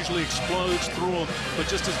well, usually explodes through them, but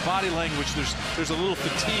just his body language, there's a little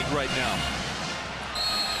fatigue right now.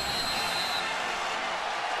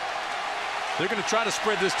 They're going to try to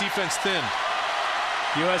spread this defense thin.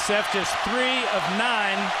 USF just 3 of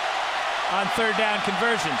 9 on 3rd down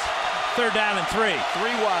conversions. 3rd down and 3.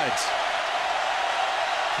 3 wides.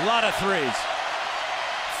 A lot of 3s.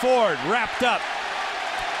 Ford wrapped up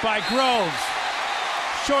by Groves.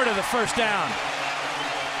 Short of the 1st down.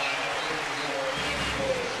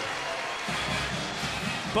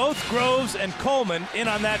 Both Groves and Coleman in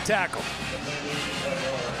on that tackle.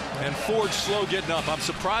 And Ford's slow getting up. I'm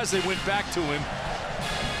surprised they went back to him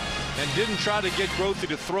and didn't try to get Grothe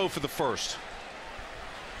to throw for the 1st.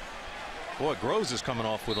 Boy, Groves is coming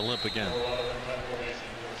off with a limp again.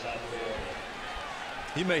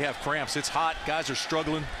 He may have cramps. It's hot. Guys are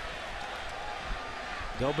struggling.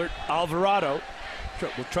 Delbert Alvarado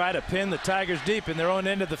will try to pin the Tigers deep in their own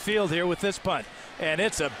end of the field here with this punt. And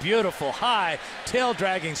it's a beautiful high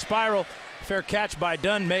tail-dragging spiral. Fair catch by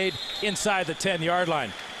Dunn made inside the 10-yard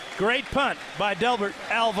line. Great punt by Delbert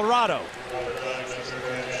Alvarado.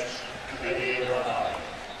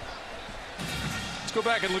 Let's go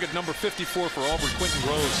back and look at number 54 for Auburn, Quentin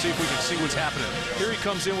Grothe, see if we can see what's happening. Here he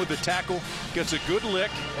comes in with the tackle, gets a good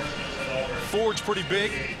lick. Ford's pretty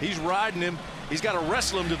big. He's riding him. He's got to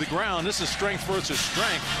wrestle him to the ground. This is strength versus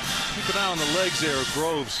strength. Keep an eye on the legs there of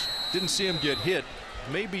Groves. Didn't see him get hit.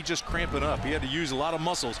 Maybe just cramping up. He had to use a lot of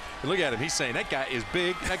muscles. And look at him. He's saying, that guy is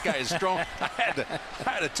big. That guy is strong. I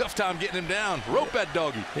had a tough time getting him down. Rope that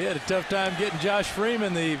doggy. He had a tough time getting Josh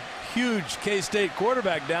Freeman, the huge K-State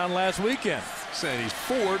quarterback, down last weekend. Saying he's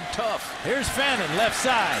Ford tough. Here's Fannin, left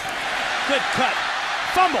side. Good cut.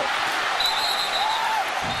 Fumble.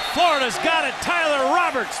 Florida's got it. Tyler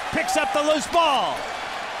Roberts picks up the loose ball.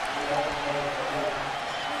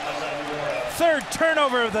 third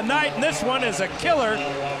turnover of the night, and this one is a killer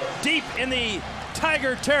deep in the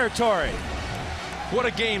Tiger territory. What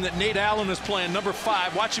a game that Nate Allen is playing, number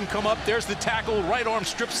 5. Watch him come up. There's the tackle. Right arm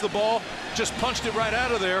strips the ball. Just punched it right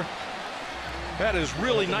out of there. That is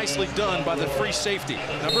really nicely done by the free safety.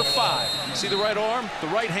 Number 5. See the right arm? The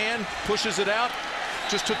right hand pushes it out.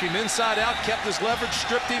 Just took him inside out, kept his leverage,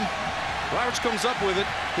 stripped him. Roberts comes up with it.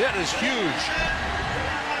 That is huge.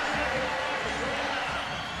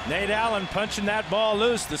 Nate Allen punching that ball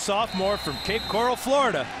loose, the sophomore from Cape Coral,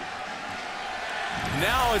 Florida.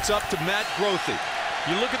 Now it's up to Matt Grothe.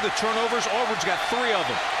 You look at the turnovers, Auburn's got 3 of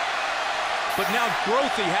them. But now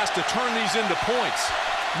Grothe has to turn these into points.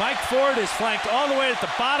 Mike Ford is flanked all the way at the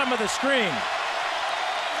bottom of the screen.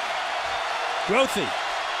 Grothe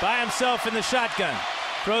by himself in the shotgun.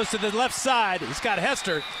 Throws to the left side. He's got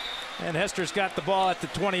Hester. And Hester's got the ball at the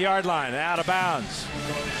 20-yard line, out of bounds.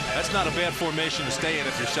 That's not a bad formation to stay in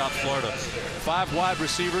if you're South Florida. 5 wide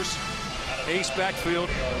receivers, ace backfield.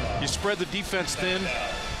 You spread the defense thin,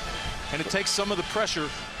 and it takes some of the pressure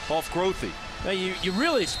off Grothe. Now you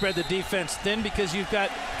really spread the defense thin because you've got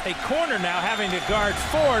a corner now having to guard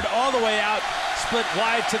Ford all the way out, split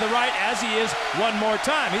wide to the right as he is one more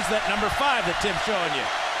time. He's that number 5 that Tim's showing you.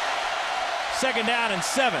 2nd down and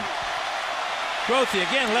 7. Grothe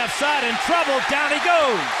again, left side, in trouble. Down he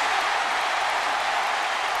goes.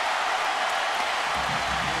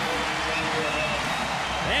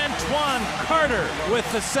 Antoine Carter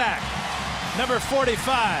with the sack, number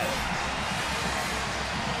 45.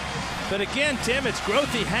 But again, Tim, it's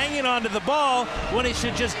Grothe hanging onto the ball when he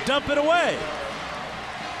should just dump it away.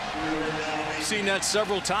 Seen that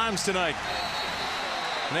several times tonight.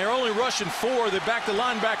 And they're only rushing 4. They back the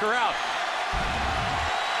linebacker out.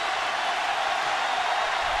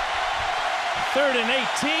 3rd and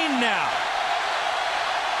 18 now.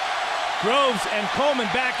 Groves and Coleman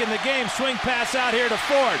back in the game. Swing pass out here to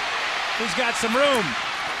Ford. He's got some room.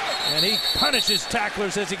 And he punishes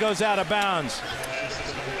tacklers as he goes out of bounds.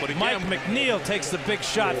 But again, Mike McNeil takes the big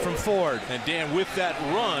shot from Ford. And Dan, with that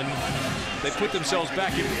run, they put themselves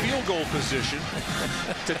back in field goal position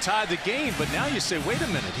to tie the game. But now you say, wait a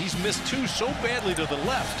minute, he's missed 2 so badly to the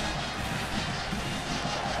left.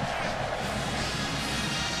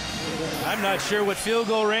 I'm not sure what field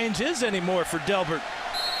goal range is anymore for Delbert.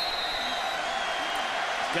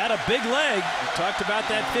 Got a big leg. We talked about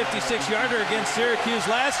that 56-yarder against Syracuse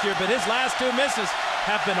last year, but his last 2 misses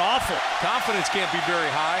have been awful. Confidence can't be very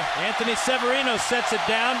high. Anthony Severino sets it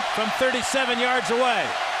down from 37 yards away.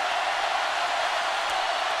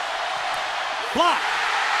 Block.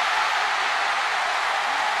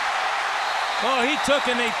 Oh, he took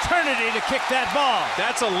an eternity to kick that ball.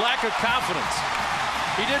 That's a lack of confidence.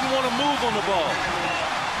 He didn't want to move on the ball.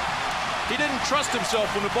 He didn't trust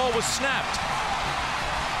himself when the ball was snapped.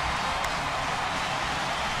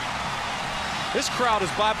 This crowd is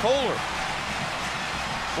bipolar.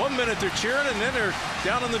 1 minute they're cheering and then they're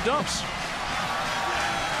down in the dumps.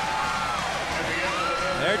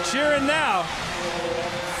 They're cheering now.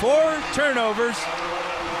 4 turnovers,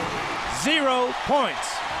 0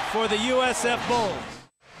 points for the USF Bulls.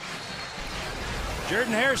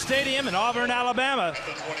 Jordan-hare Stadium in Auburn, Alabama.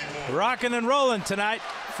 Rocking and rolling tonight.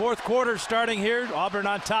 4th quarter starting here. Auburn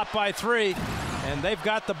on top by 3. And they've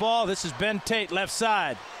got the ball. This is Ben Tate, left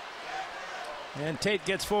side. And Tate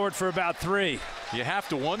gets forward for about 3. You have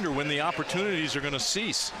to wonder when the opportunities are going to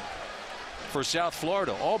cease for South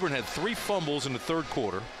Florida. Auburn had 3 fumbles in the 3rd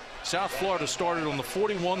quarter. South Florida started on the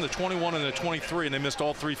 41, the 21, and the 23, and they missed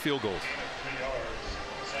all 3 field goals.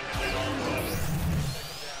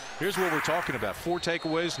 Here's what we're talking about. 4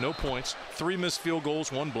 takeaways, no points. 3 missed field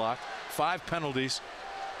goals, 1 block. 5 penalties.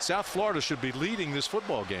 South Florida should be leading this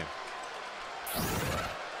football game.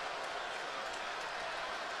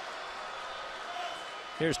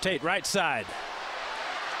 Here's Tate, right side.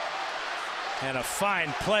 And a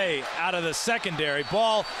fine play out of the secondary.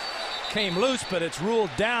 Ball came loose, but it's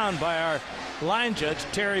ruled down by our line judge,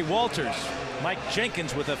 Terry Walters. Mike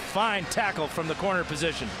Jenkins with a fine tackle from the corner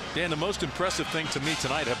position. Dan, the most impressive thing to me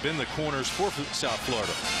tonight have been the corners for South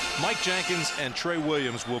Florida. Mike Jenkins and Trey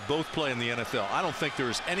Williams will both play in the NFL. I don't think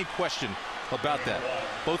there is any question about that.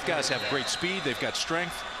 Both guys have great speed. They've got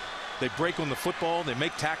strength. They break on the football. They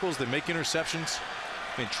make tackles. They make interceptions.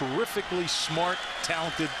 And terrifically smart,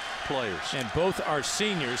 talented players. And both are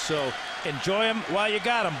seniors, so enjoy them while you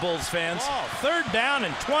got them, Bulls fans. Oh, 3rd down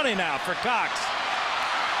and 20 now for Cox.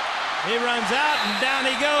 He runs out and down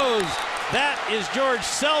he goes. That is George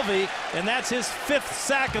Selvey, and that's his 5th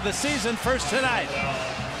sack of the season, first tonight.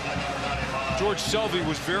 George Selvey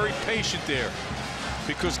was very patient there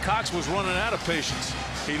because Cox was running out of patience.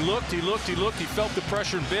 He looked, he looked, he looked. He felt the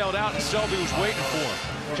pressure and bailed out, and Selvey was waiting for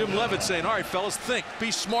him. Jim Leavitt saying, all right, fellas, think.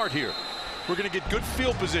 Be smart here. We're going to get good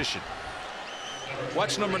field position.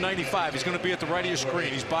 Watch number 95. He's going to be at the right of your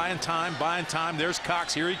screen. He's buying time, buying time. There's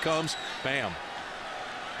Cox. Here he comes. Bam.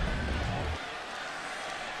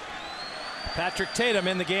 Patrick Tatum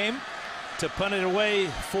in the game to punt it away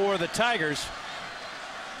for the Tigers.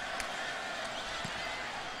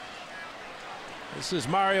 This is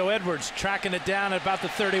Mario Edwards tracking it down at about the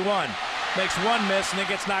 31. Makes one miss and then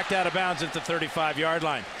gets knocked out of bounds at the 35-yard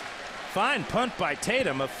line. Fine punt by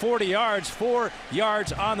Tatum of 40 yards, 4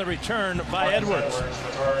 yards on the return by Edwards.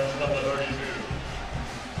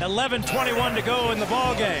 11:21 to go in the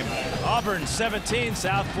ball game. Auburn 17,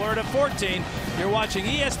 South Florida 14. You're watching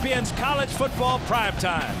ESPN's College Football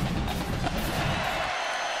Primetime.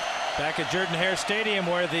 Back at Jordan-hare Stadium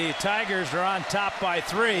where the Tigers are on top by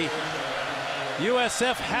 3.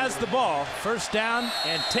 USF has the ball, first down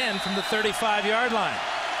and 10 from the 35-yard line.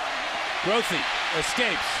 Grothe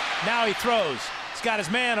escapes. Now he throws. He's got his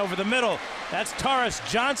man over the middle. That's Taurus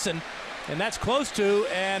Johnson, and that's close to,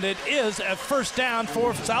 and it is a first down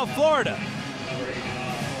for South Florida.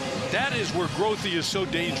 That is where Grothe is so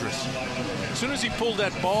dangerous. As soon as he pulled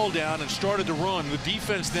that ball down and started to run, the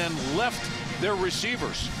defense then left their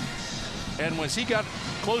receivers. And once he got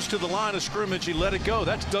close to the line of scrimmage, he let it go.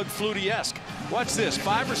 That's Doug Flutie-esque. Watch this.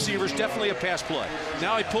 5 receivers, definitely a pass play.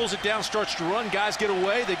 Now he pulls it down, starts to run. Guys get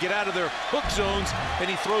away. They get out of their hook zones, and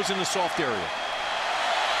he throws in the soft area.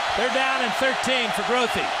 They're down in 13 for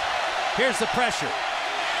Grothe. Here's the pressure.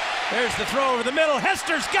 There's the throw over the middle.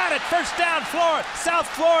 Hester's got it. First down, South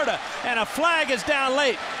Florida, and a flag is down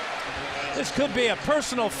late. This could be a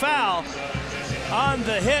personal foul on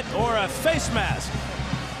the hit or a face mask.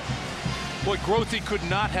 Boy, Grothe could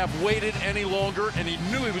not have waited any longer, and he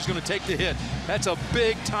knew he was going to take the hit. That's a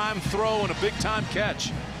big-time throw and a big-time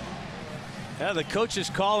catch. Yeah, the coaches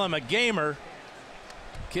call him a gamer.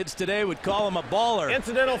 Kids today would call him a baller.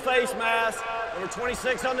 Incidental face mask, number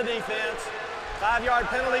 26 on the defense. 5-yard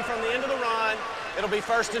penalty from the end of the run. It'll be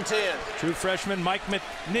 1st and 10. True freshman Mike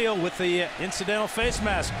McNeil with the incidental face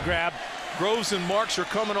mask grab. Groves and Marks are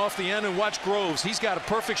coming off the end, and watch Groves. He's got a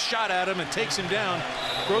perfect shot at him and takes him down.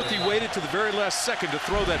 Grothe waited to the very last second to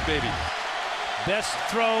throw that baby. Best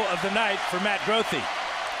throw of the night for Matt Grothe.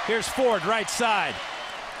 Here's Ford, right side.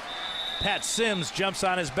 Pat Sims jumps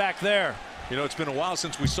on his back there. You know, it's been a while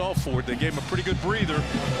since we saw Ford. They gave him a pretty good breather,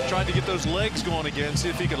 tried to get those legs going again, see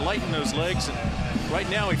if he could lighten those legs. And right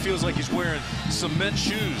now he feels like he's wearing cement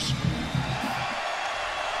shoes.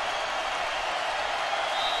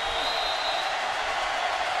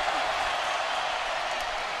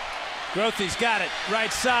 Grothe's got it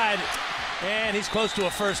right side, and he's close to a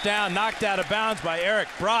first down, knocked out of bounds by Eric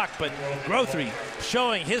Brock, but Grothe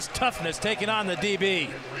showing his toughness, taking on the DB.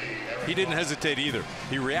 He didn't hesitate either.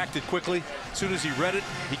 He reacted quickly. As soon as he read it,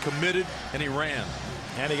 he committed, and he ran.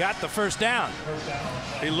 And he got the first down.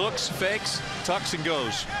 He looks, fakes, tucks, and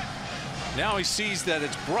goes. Now he sees that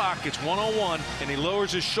it's Brock, it's one-on-one, and he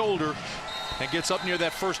lowers his shoulder and gets up near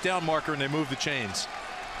that first down marker, and they move the chains.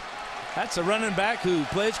 That's a running back who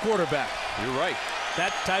plays quarterback. You're right.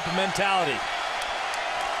 That type of mentality.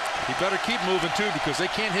 He better keep moving, too, because they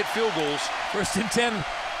can't hit field goals. 1st and 10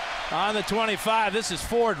 on the 25. This is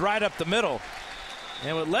Ford right up the middle.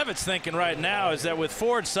 And what Leavitt's thinking right now is that with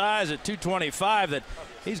Ford's size at 225, that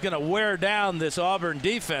he's going to wear down this Auburn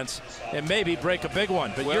defense and maybe break a big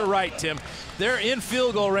one. But you're right, Tim. They're in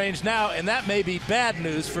field goal range now, and that may be bad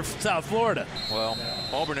news for South Florida. Well,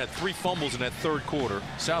 Auburn had 3 fumbles in that third quarter.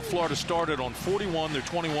 South Florida started on 41, their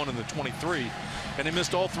 21, and the 23. And they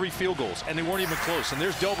missed all 3 field goals, and they weren't even close. And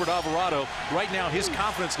there's Delbert Alvarado. Right now, his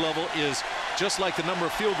confidence level is just like the number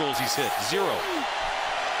of field goals he's hit, 0.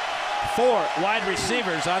 4 wide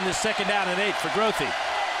receivers on this 2nd down and 8 for Grothe.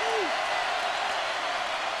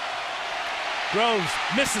 Groves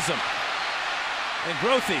misses him. And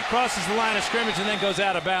Grothe crosses the line of scrimmage and then goes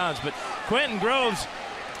out of bounds. But Quentin Groves,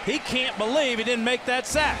 he can't believe he didn't make that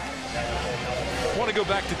sack. I want to go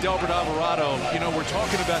back to Delbert Alvarado. You know, we're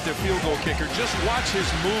talking about their field goal kicker. Just watch his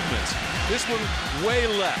movements. This one way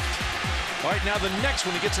left. All right, now the next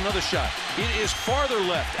one, he gets another shot. It is farther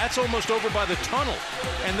left. That's almost over by the tunnel.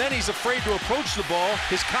 And then he's afraid to approach the ball.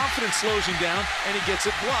 His confidence slows him down, and he gets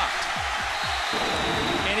it blocked.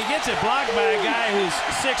 And he gets it blocked by a guy who's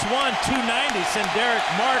 6'1", 290, Derek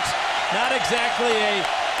Marks. Not exactly a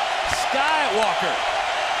skywalker.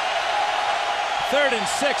 3rd and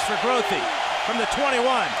 6 for Grothe from the 21.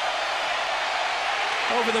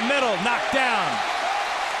 Over the middle, knocked down.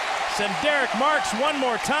 Derek Marks one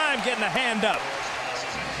more time getting a hand up.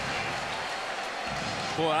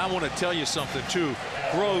 Boy, I want to tell you something, too.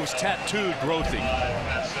 Groves tattooed Grothe.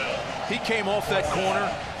 He came off that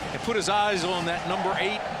corner and put his eyes on that number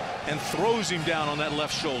 8 and throws him down on that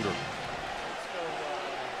left shoulder.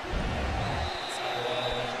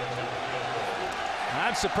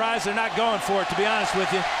 I'm surprised they're not going for it, to be honest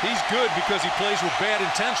with you. He's good because he plays with bad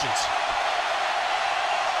intentions.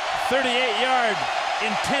 38-yard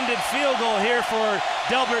intended field goal here for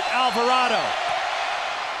Delbert Alvarado.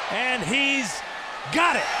 And he's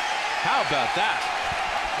got it. How about that?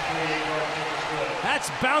 That's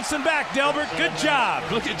bouncing back, Delbert. Good job.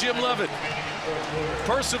 Look at Jim Leavitt.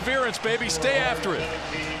 Perseverance, baby. Stay after it.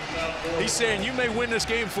 He's saying you may win this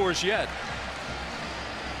game for us yet.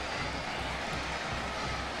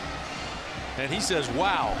 And he says,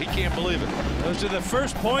 wow, he can't believe it. Those are the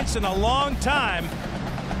first points in a long time.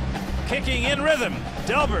 Kicking in rhythm.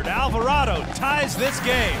 Delbert Alvarado ties this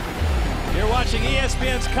game. You're watching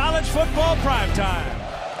ESPN's College Football Primetime.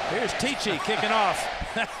 Here's Tichy kicking off.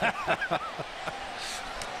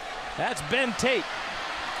 That's Ben Tate.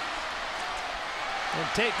 And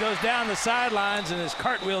Tate goes down the sidelines and is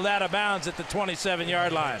cartwheeled out of bounds at the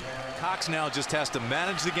 27-yard line. Cox now just has to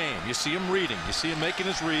manage the game. You see him reading. You see him making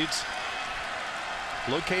his reads.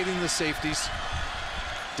 Locating the safeties.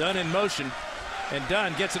 Dunn in motion. And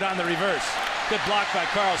Dunn gets it on the reverse. Good block by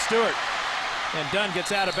Carl Stewart. And Dunn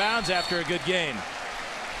gets out of bounds after a good gain.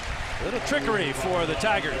 A little trickery for the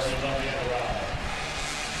Tigers.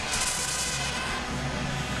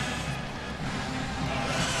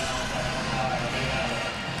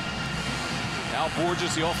 Al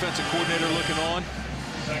Borges, the offensive coordinator, looking on.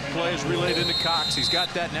 Play is relayed into Cox. He's got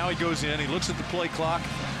that. Now he goes in. He looks at the play clock.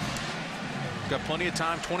 Got plenty of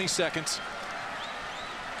time, 20 seconds.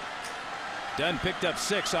 Dunn picked up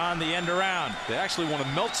 6 on the end around. They actually want to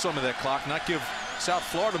melt some of that clock, not give South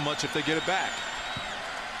Florida much if they get it back.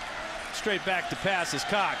 Straight back to pass is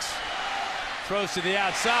Cox. Throws to the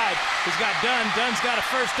outside. He's got Dunn. Dunn's got a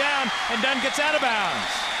first down, and Dunn gets out of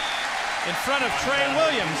bounds in front of Trey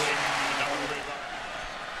Williams.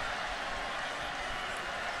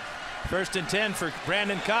 First and 10 for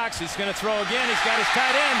Brandon Cox. He's going to throw again. He's got his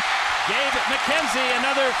tight end. Gabe McKenzie,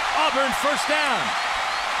 another Auburn first down.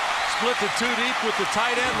 Split the 2 deep with the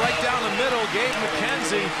tight end right down the middle. Gabe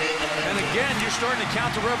McKenzie. And again, you're starting to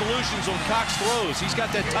count the revolutions on Cox throws. He's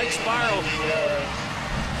got that tight spiral.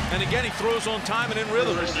 And again, he throws on time and in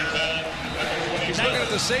rhythm. He's looking at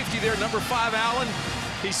the safety there, number 5, Allen.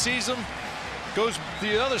 He sees him. Goes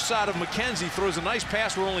the other side of McKenzie. Throws a nice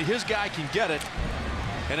pass where only his guy can get it.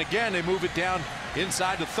 And again, they move it down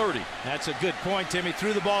inside the 30. That's a good point, Timmy.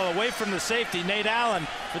 Threw the ball away from the safety, Nate Allen,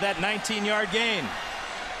 for that 19-yard gain.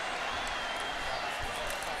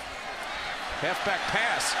 Halfback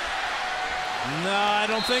pass. No, I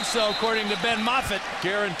don't think so, according to Ben Moffitt.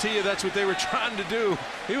 Guarantee you that's what they were trying to do.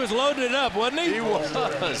 He was loaded up, wasn't he? He was.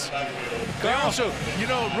 They also, you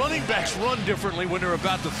know, running backs run differently when they're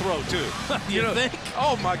about to throw, too. You know, think?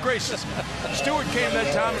 Oh, my gracious. Stewart came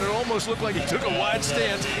that time, and it almost looked like he took a wide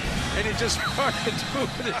stance, and he just started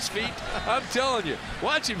moving his feet. I'm telling you.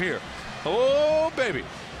 Watch him here. Oh, baby.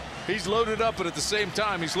 He's loaded up, but at the same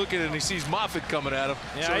time, he's looking and he sees Moffitt coming at him.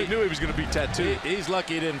 Yeah, so he knew he was going to be tattooed. He's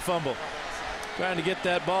lucky he didn't fumble. Trying to get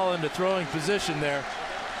that ball into throwing position there.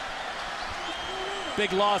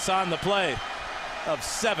 Big loss on the play of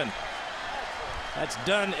 7. That's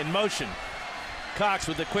Dunn in motion. Cox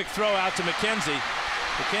with a quick throw out to McKenzie.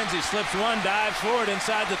 McKenzie slips one, dives forward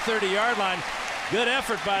inside the 30-yard line. Good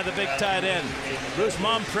effort by the big tight end. Bruce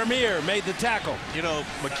Montpremier made the tackle. You know,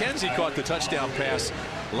 McKenzie caught the touchdown pass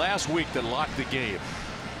last week that locked the game.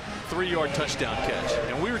 3-yard touchdown catch.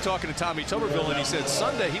 And we were talking to Tommy Tuberville, and he said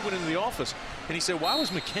Sunday he went into the office and he said, why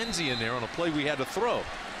was McKenzie in there on a play we had to throw?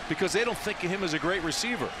 Because they don't think of him as a great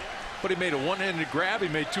receiver. But he made a one-handed grab. He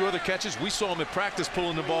made 2 other catches. We saw him at practice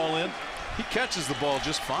pulling the ball in. He catches the ball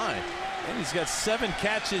just fine. And he's got 7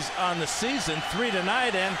 catches on the season, 3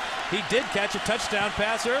 tonight, and he did catch a touchdown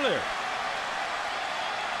pass earlier.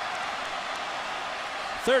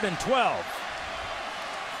 3rd and 12.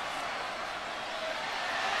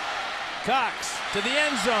 Cox to the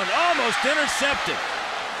end zone, almost intercepted.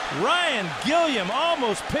 Ryan Gilliam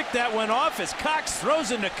almost picked that one off as Cox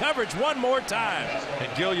throws into coverage one more time.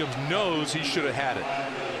 And Gilliam knows he should have had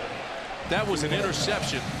it. That was an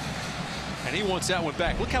interception, and he wants that one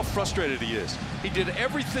back. Look how frustrated he is. He did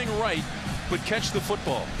everything right, but catch the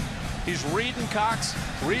football. He's reading Cox,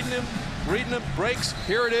 reading him, breaks.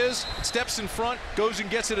 Here it is, steps in front, goes and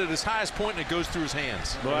gets it at his highest point, and it goes through his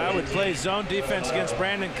hands. Well, I would play zone defense against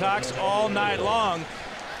Brandon Cox all night long.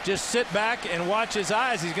 Just sit back and watch his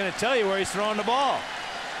eyes. He's going to tell you where he's throwing the ball.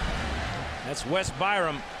 That's Wes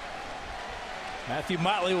Byram Matthew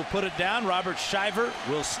Motley will put it down. Robert Shiver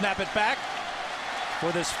will snap it back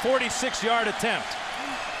for this 46-yard attempt.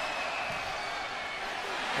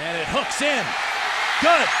 And it hooks in.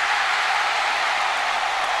 Good.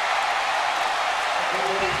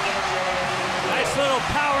 Nice little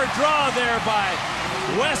power draw there by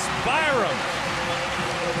Wes Byram.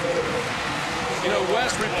 You know,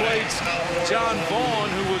 West replaced John Vaughn,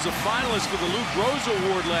 who was a finalist for the Lou Grothe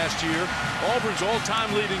Award last year, Auburn's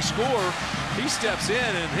all-time leading scorer. He steps in,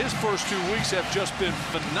 and his first 2 weeks have just been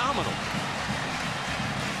phenomenal.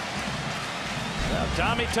 Well,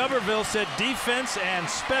 Tommy Tuberville said defense and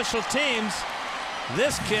special teams.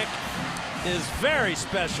 This kick is very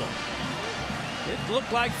special. It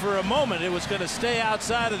looked like for a moment it was going to stay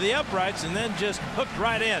outside of the uprights and then just hooked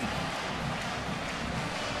right in.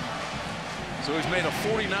 So he's made a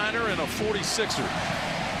 49er and a 46er.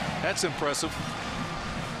 That's impressive.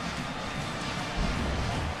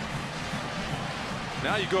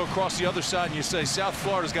 Now you go across the other side and you say South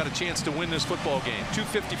Florida's got a chance to win this football game.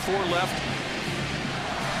 2:54 left.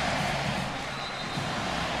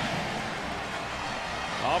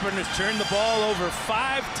 Auburn has turned the ball over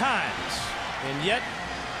 5 times and yet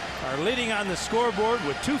are leading on the scoreboard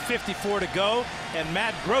with 2:54 to go, and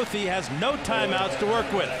Matt Grothe has no timeouts to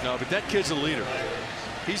work with. No, but that kid's a leader.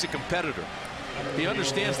 He's a competitor. He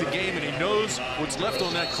understands the game and he knows what's left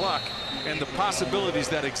on that clock and the possibilities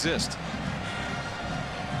that exist.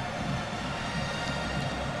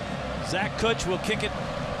 Zach Kutch will kick it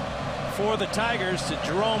for the Tigers to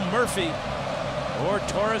Jerome Murphy or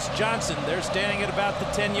Taurus Johnson. They're standing at about the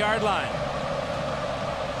 10-yard line.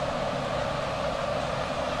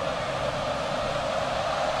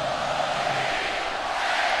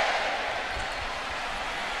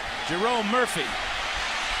 Jerome Murphy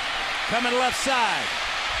coming left side.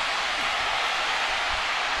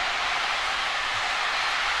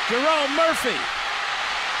 Jerome Murphy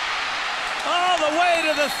all the way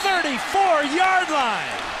to the 34-yard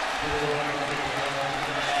line.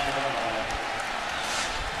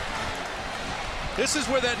 This is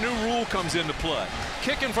where that new rule comes into play.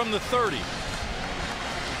 Kicking from the 30.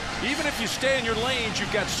 Even if you stay in your lanes,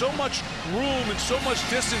 you've got so much room and so much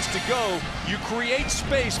distance to go, you create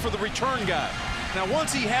space for the return guy. Now,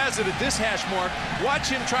 once he has it at this hash mark,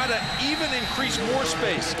 watch him try to even increase more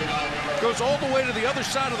space. Goes all the way to the other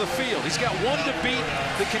side of the field. He's got one to beat.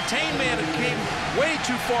 The contained man came way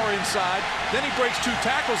too far inside. Then he breaks 2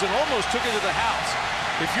 tackles and almost took it to the house.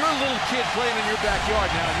 If you're a little kid playing in your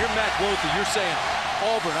backyard now and you're Matt Grothe, you're saying,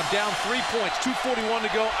 Auburn, I'm down 3 points, 2:41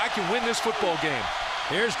 to go. I can win this football game.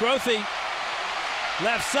 Here's Grothe.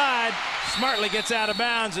 Left side. Smartly gets out of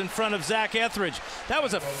bounds in front of Zach Etheridge. That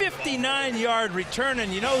was a 59-yard return,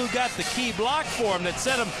 and you know who got the key block for him that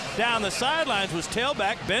set him down the sidelines was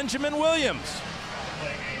tailback Benjamin Williams.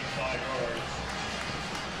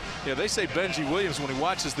 Yeah, they say Benji Williams, when he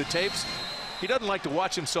watches the tapes, he doesn't like to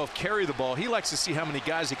watch himself carry the ball. He likes to see how many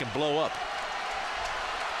guys he can blow up.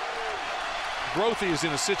 Grothe is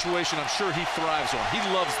in a situation I'm sure he thrives on. He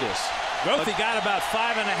loves this. Grothe got about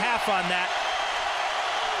 5.5 on that.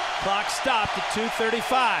 Clock stopped at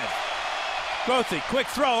 2:35. Grothe, quick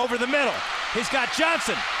throw over the middle. He's got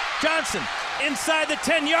Johnson. Johnson inside the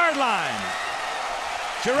 10-yard line.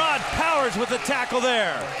 Gerard Powers with the tackle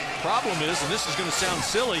there. Problem is, and this is going to sound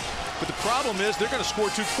silly, but the problem is they're going to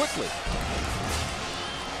score too quickly.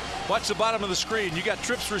 Watch the bottom of the screen. You got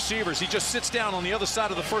trips receivers. He just sits down on the other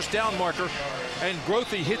side of the first down marker, and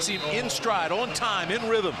Grothe hits him in stride, on time, in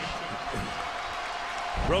rhythm.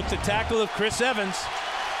 Broke the tackle of Chris Evans.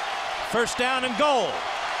 First down and goal.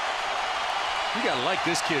 You got to like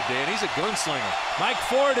this kid, Dan. He's a gunslinger. Mike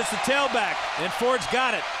Ford is the tailback, and Ford's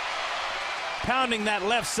got it. Pounding that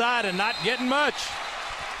left side and not getting much.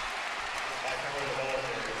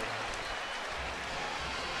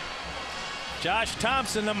 Josh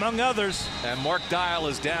Thompson, among others. And Mark Dial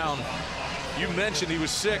is down. You mentioned he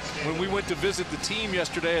was sick when we went to visit the team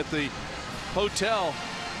yesterday at the hotel.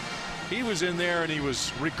 He was in there and he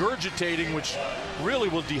was regurgitating, which really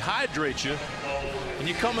will dehydrate you. And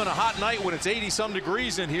you come on a hot night when it's 80-some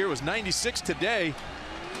degrees in here. It was 96 today.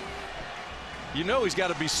 You know he's got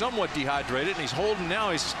to be somewhat dehydrated, and he's holding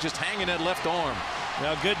now. He's just hanging that left arm.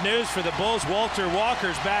 Now, good news for the Bulls. Walter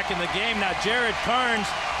Walker's back in the game. Now, Jared Carnes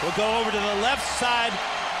will go over to the left side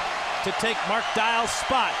to take Mark Dial's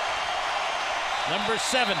spot. Number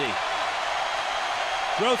 70.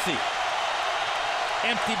 Grothe.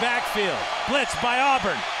 Empty backfield. Blitz by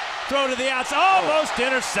Auburn. Throw to the outside. Almost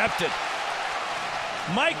intercepted.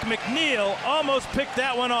 Mike McNeil almost picked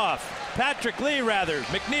that one off. Patrick Lee, rather.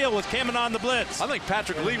 McNeil was coming on the blitz. I think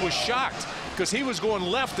Patrick Lee was shocked because he was going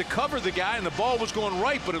left to cover the guy and the ball was going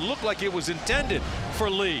right, but it looked like it was intended for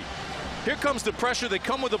Lee. Here comes the pressure. They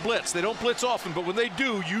come with a blitz. They don't blitz often, but when they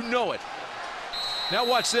do, you know it. Now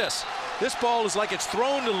watch this. This ball is like it's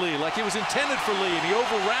thrown to Lee, like it was intended for Lee, and he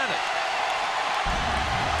overran it.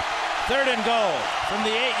 3rd and goal from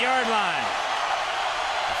the 8-yard line.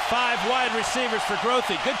 5 wide receivers for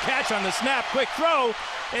Grothe. Good catch on the snap. Quick throw.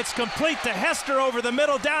 It's complete to Hester over the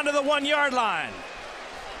middle down to the 1-yard line.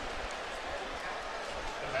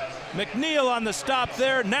 McNeil on the stop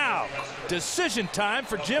there. Now, decision time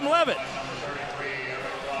for Jim Leavitt.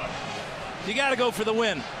 You got to go for the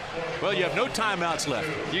win. Well, you have no timeouts left.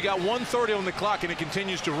 You got 1:30 on the clock, and it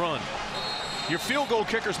continues to run. Your field goal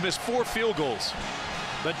kickers missed 4 field goals.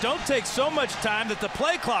 But don't take so much time that the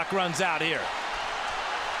play clock runs out here.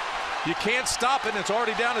 You can't stop it, and it's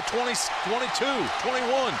already down to 20, 22,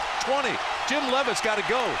 21, 20. Jim Leavitt's got to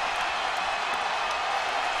go.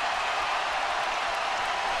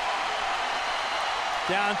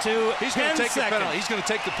 Down to He's going 10 to take seconds. the penalty. He's going to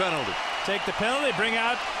take the penalty. Take the penalty, bring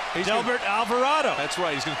out Delbert Alvarado. That's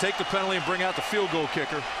right. He's going to take the penalty and bring out the field goal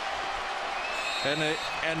kicker. And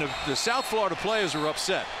the South Florida players are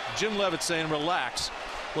upset. Jim Leavitt saying, relax.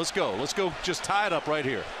 Let's go. Let's go just tie it up right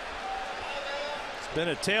here. It's been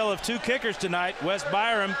a tale of 2 kickers tonight. West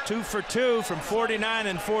Byram 2 for 2 from 49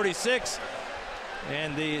 and 46.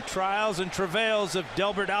 And the trials and travails of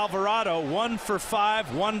Delbert Alvarado, 1 for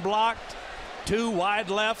 5, 1 blocked, 2 wide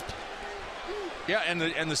left. Yeah, and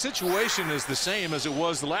the situation is the same as it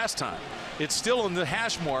was the last time. It's still in the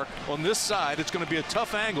hash mark on this side. It's going to be a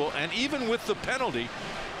tough angle, and even with the penalty,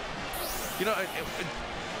 you know,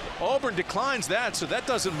 Auburn declines that, so that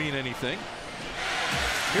doesn't mean anything.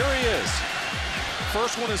 Here he is.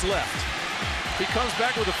 First one is left. He comes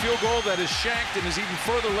back with a field goal that is shanked and is even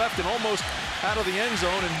further left and almost out of the end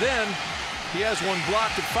zone, and then he has one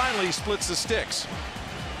blocked, and finally he splits the sticks.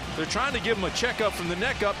 They're trying to give him a checkup from the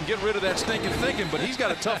neck up and get rid of that stinking thinking, but he's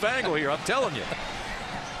got a tough angle here, I'm telling you.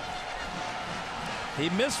 He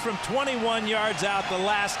missed from 21 yards out the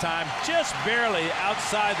last time, just barely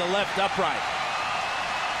outside the left upright.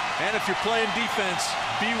 And if you're playing defense,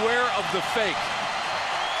 beware of the fake.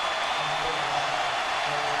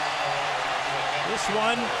 This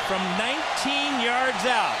one from 19 yards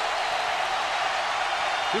out.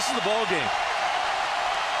 This is the ball game.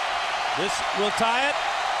 This will tie it,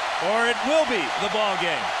 or it will be the ball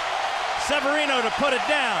game. Severino to put it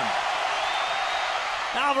down.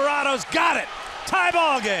 Alvarado's got it. Tie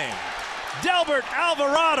ball game. Delbert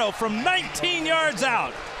Alvarado from 19 yards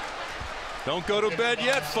out. Don't go to bed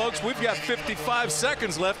yet, folks. We've got 55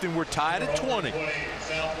 seconds left, and we're tied at 20.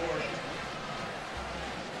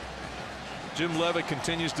 Jim Leavitt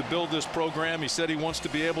continues to build this program. He said he wants to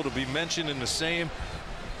be able to be mentioned in the same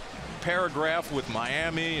paragraph with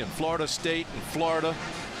Miami and Florida State and Florida.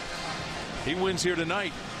 He wins here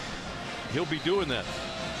tonight. He'll be doing that.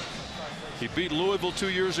 He beat Louisville 2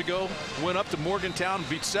 years ago, went up to Morgantown,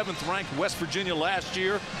 beat 7th ranked West Virginia last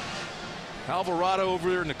year. Alvarado over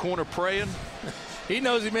there in the corner praying. He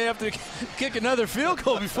knows he may have to kick another field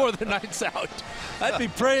goal before the night's out. I'd be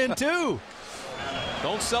praying too.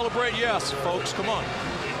 Don't celebrate yes, folks. Come on.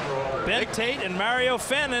 Ben Tate and Mario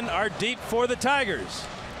Fannin are deep for the Tigers.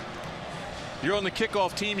 You're on the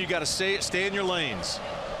kickoff team. You got to stay in your lanes.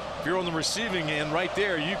 If you're on the receiving end right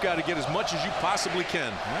there, you've got to get as much as you possibly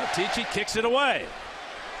can. Well, Tichy kicks it away.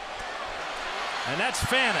 And that's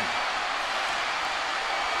Fannin.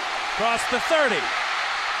 Across the 30.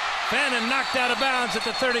 Fannin knocked out of bounds at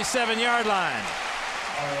the 37-yard line.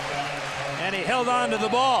 And he held on to the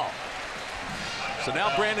ball. So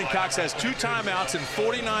now Brandon Cox has 2 timeouts and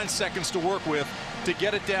 49 seconds to work with to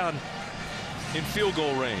get it down in field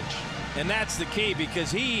goal range. And that's the key,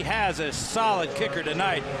 because he has a solid kicker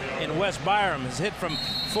tonight in West Byram. Has hit from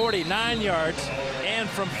 49 yards and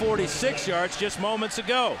from 46 yards just moments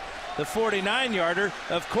ago. The 49-yarder,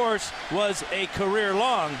 of course, was a career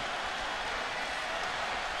long.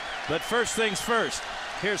 But first things first,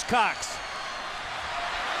 here's Cox.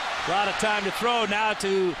 A lot of time to throw now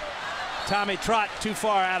to Tommy Trott, too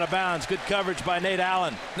far out of bounds. Good coverage by Nate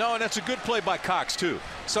Allen. No, and that's a good play by Cox, too.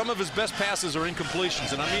 Some of his best passes are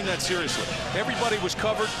incompletions, and I mean that seriously. Everybody was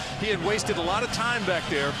covered. He had wasted a lot of time back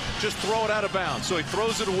there. Just throw it out of bounds. So he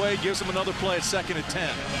throws it away, gives him another play at 2nd and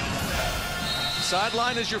 10.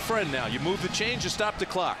 Sideline is your friend now. You move the chains, you stop the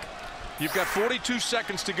clock. You've got 42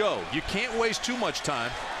 seconds to go. You can't waste too much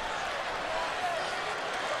time.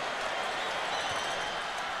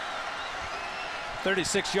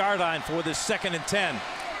 .36-yard line for this 2nd and 10.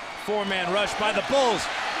 4-man rush by the Bulls.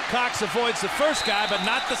 Cox avoids the first guy, but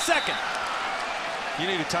not the second. You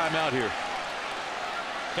need a timeout here.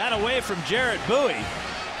 Got away from Jarrett Bowie.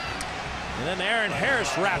 And then Aaron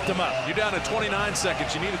Harris wrapped him up. You're down to 29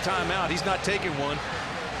 seconds. You need a timeout. He's not taking one.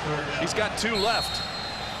 He's got 2 left.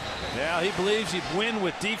 Yeah, he believes he'd win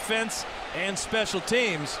with defense and special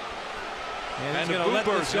teams. And the Boo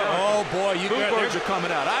Birds. Oh boy, Boo Birds are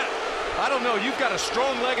coming out. I don't know. You've got a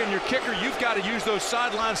strong leg on your kicker. You've got to use those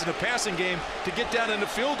sidelines in the passing game to get down into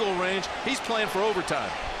field goal range. He's playing for overtime.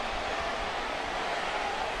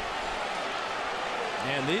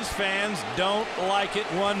 And these fans don't like it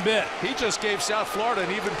one bit. He just gave South Florida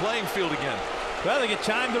an even playing field again. Well, they get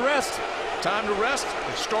time to rest. Time to rest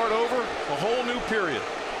and start over a whole new period.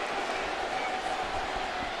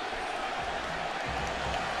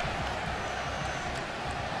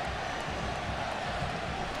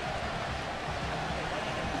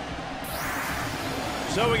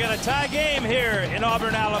 So we got a tie game here in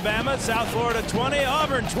Auburn, Alabama. South Florida 20,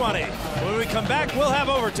 Auburn 20. When we come back, we'll have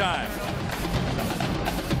overtime.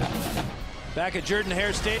 Back at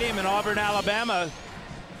Jordan-hare Stadium in Auburn, Alabama.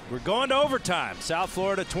 We're going to overtime. South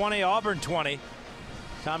Florida 20, Auburn 20.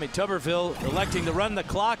 Tommy Tuberville electing to run the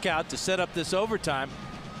clock out to set up this overtime.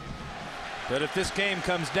 But if this game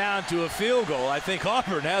comes down to a field goal, I think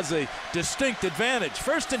Auburn has a distinct advantage.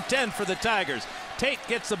 1st and 10 for the Tigers. Tate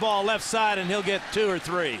gets the ball left side, and he'll get 2 or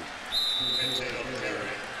 3.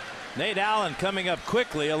 Nate Allen coming up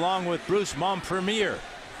quickly along with Bruce Montpremier.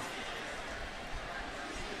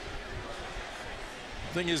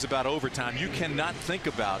 Thing is about overtime, you cannot think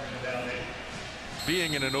about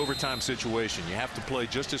being in an overtime situation. You have to play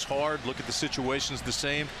just as hard, look at the situations the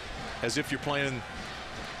same as if you're playing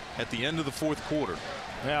at the end of the 4th quarter.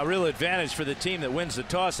 Yeah, real advantage for the team that wins the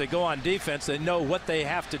toss. They go on defense. They know what they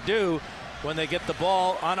have to do when they get the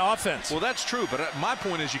ball on offense. Well, that's true, but my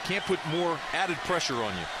point is you can't put more added pressure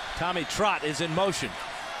on you. Tommy Trott is in motion.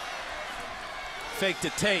 Fake to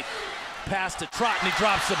Tate. Pass to Trott, and he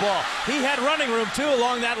drops the ball. He had running room, too,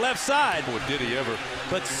 along that left side. Boy, did he ever.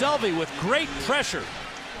 But Selvey, with great pressure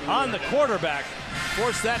on the quarterback,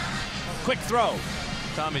 forced that quick throw.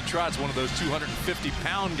 Tommy Trott's one of those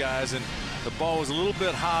 250-pound guys, and the ball was a little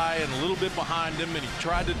bit high and a little bit behind him, and he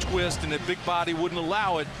tried to twist, and that big body wouldn't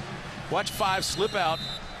allow it. Watch 5 slip out.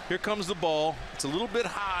 Here comes the ball. It's a little bit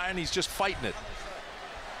high, and he's just fighting it.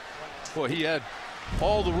 Boy, he had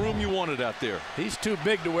all the room you wanted out there. He's too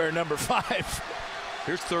big to wear number 5.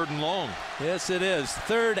 Here's 3rd and long. Yes, it is.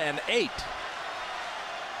 3rd and 8.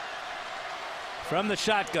 From the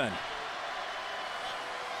shotgun.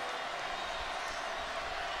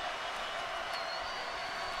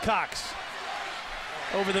 Cox.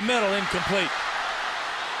 Over the middle, incomplete.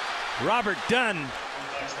 Robert Dunn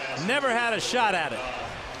never had a shot at it.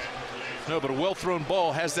 No, but a well-thrown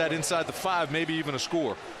ball has that inside the 5, maybe even a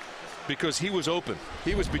score. Because he was open.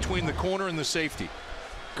 He was between the corner and the safety.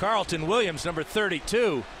 Carlton Williams, number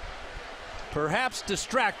 32, perhaps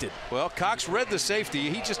distracted. Well, Cox read the safety.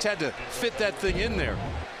 He just had to fit that thing in there.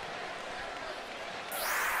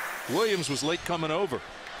 Williams was late coming over.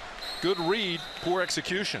 Good read, poor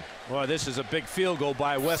execution. Well, this is a big field goal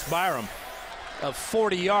by Wes Byram of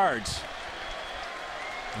 40 yards.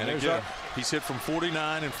 And again, he's hit from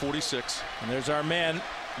 49 and 46. And there's our man,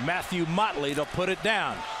 Matthew Motley, to put it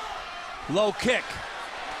down. Low kick.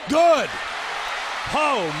 Good.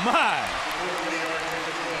 Oh, my.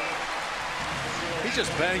 He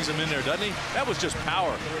just bangs him in there, doesn't he? That was just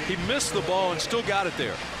power. He missed the ball and still got it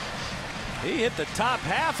there. He hit the top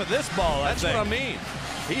half of this ball, That's what I mean.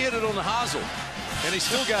 He hit it on the hosel, and he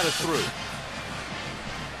still got it through.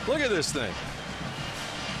 Look at this thing.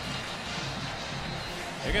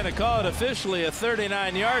 They're going to call it officially a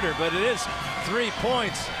 39-yarder, but it is 3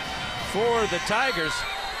 points for the Tigers.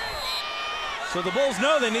 So the Bulls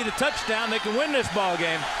know they need a touchdown. They can win this ball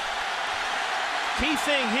game. Key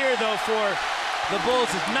thing here, though, for the Bulls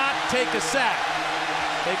is not take a sack.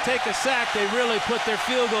 They take a sack, they really put their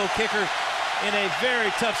field goal kicker in a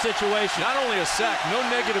very tough situation. Not only a sack, no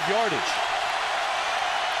negative yardage.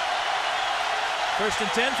 1st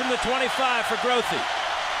and 10 from the 25 for Grothe.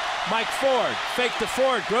 Mike Ford, fake to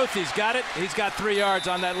Ford. Grothe's got it. He's got 3 yards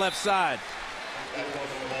on that left side.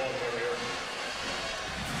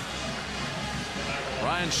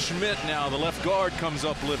 Ryan Schmidt now, the left guard, comes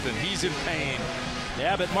up limping. He's in pain.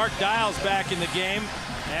 Yeah, but Mark Dial's back in the game,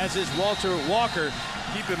 as is Walter Walker.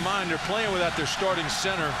 Keep in mind, they're playing without their starting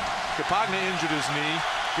center. Capagna injured his knee.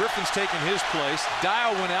 Griffin's taking his place.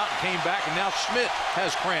 Dial went out and came back, and now Schmidt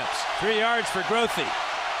has cramps. 3 yards for Grothe.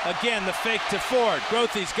 Again, the fake to Ford.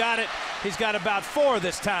 Grothe's got it. He's got about 4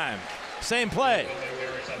 this time. Same play.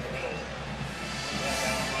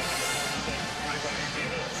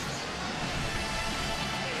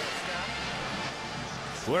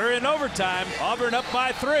 We're in overtime. Auburn up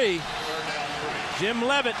by 3. Jim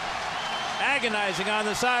Leavitt agonizing on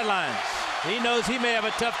the sidelines. He knows he may have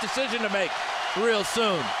a tough decision to make real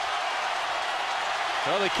soon.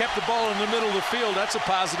 Well, they kept the ball in the middle of the field. That's a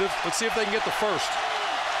positive. Let's see if they can get the first.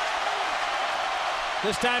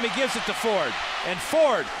 This time he gives it to Ford, and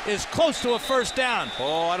Ford is close to a first down.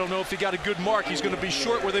 Oh, I don't know if he got a good mark. He's going to be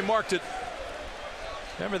short where they marked it.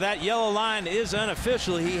 Remember, that yellow line is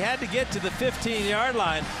unofficial. He had to get to the 15-yard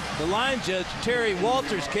line. The line judge, Terry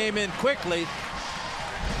Walters, came in quickly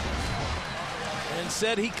and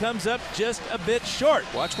said he comes up just a bit short.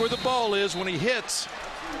 Watch where the ball is when he hits,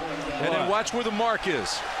 and then watch where the mark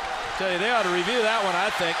is. Tell you, they ought to review that one, I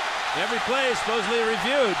think. Every play is supposedly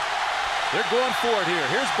reviewed. They're going for it here.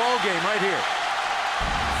 Here's ball game right here.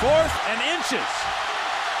 4th and inches.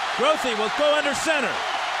 Grothe will go under center.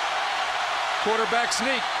 Quarterback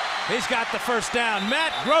sneak. He's got the first down.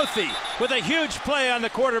 Matt Grothe with a huge play on the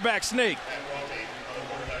quarterback sneak.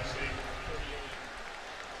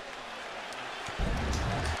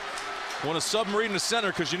 Want to submarine the center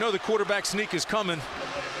because you know the quarterback sneak is coming.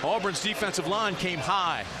 Auburn's defensive line came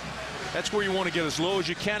high. That's where you want to get as low as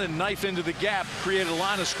you can and knife into the gap, create a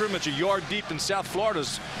line of scrimmage a yard deep in South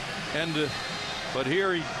Florida's. But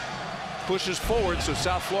here he pushes forward, so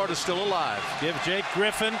South Florida's still alive. Give Jake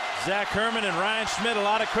Griffin, Zach Herman, and Ryan Schmidt a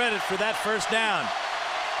lot of credit for that first down.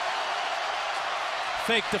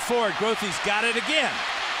 Fake to Ford. Grothe's got it again.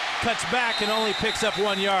 Cuts back and only picks up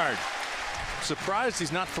 1 yard. Surprised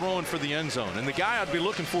he's not throwing for the end zone. And the guy I'd be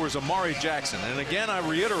looking for is Amari Jackson. And again, I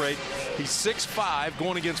reiterate, he's 6'5",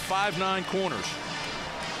 going against 5'9" corners.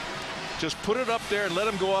 Just put it up there and let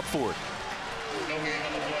him go up for it. No gain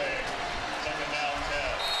on the play. Second down,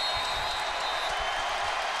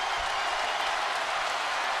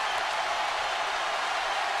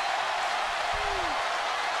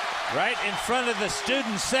 10. Right in front of the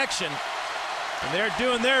student section. And they're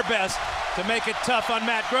doing their best to make it tough on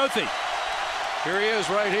Matt Grothe. Here he is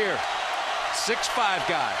right here. 6'5"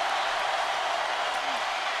 guy.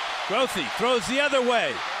 Grothe throws the other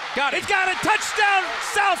way. Got it. He's got a touchdown,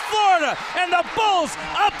 South Florida, and the Bulls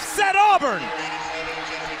upset Auburn.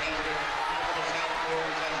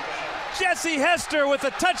 Jesse Hester with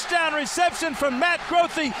a touchdown reception from Matt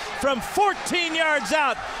Grothe from 14 yards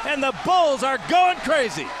out, and the Bulls are going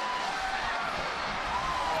crazy.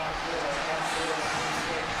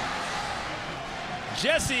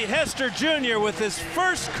 Jesse Hester Jr. with his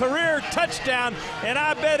first career touchdown, and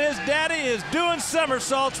I bet his daddy is doing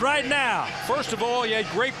somersaults right now. First of all, he had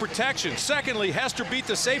great protection. Secondly, Hester beat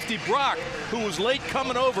the safety Brock, who was late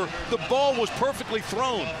coming over. The ball was perfectly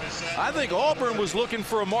thrown. I think Auburn was looking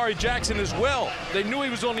for Amari Jackson as well. They knew he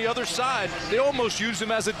was on the other side. They almost used him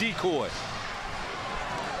as a decoy.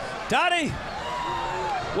 Dottie.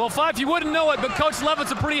 Well, Fife, you wouldn't know it, but Coach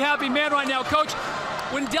Leavitt's a pretty happy man right now. Coach,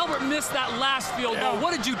 when Delbert missed that last field goal,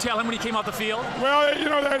 what did you tell him when he came off the field? Well, you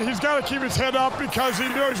know that he's got to keep his head up because he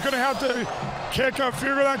knew he's going to have to kick a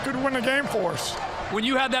field goal that could win the game for us. When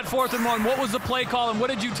you had that 4th and 1, what was the play call and what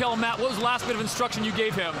did you tell Matt? What was the last bit of instruction you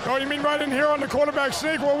gave him? Oh, you mean right in here on the quarterback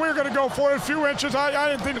sneak? Well, we were going to go for it a few inches. I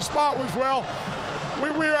didn't think the spot was well.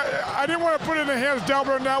 I didn't want to put it in the hands of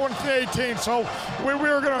Delbert on that one for the 18, so we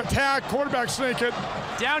were going to attack, quarterback sneak it.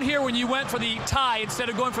 Down here, when you went for the tie instead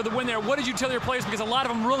of going for the win there, what did you tell your players? Because a lot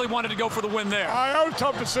of them really wanted to go for the win there. That was a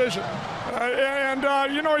tough decision.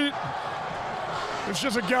 You know, it's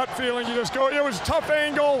just a gut feeling. You just go, it was a tough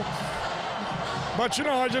angle. But, you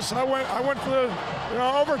know, I went for the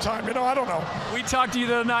overtime. You know, I don't know. We talked to you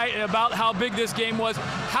the other night about how big this game was.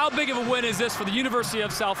 How big of a win is this for the University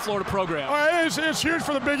of South Florida program? It's huge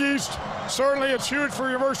for the Big East. Certainly, it's huge for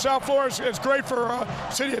University of South Florida. It's great for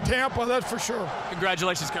City of Tampa, that's for sure.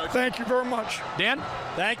 Congratulations, Coach. Thank you very much. Dan?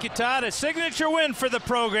 Thank you, Todd. A signature win for the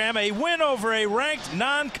program. A win over a ranked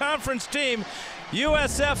non-conference team.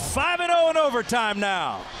 USF 5-0 in overtime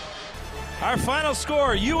now. Our final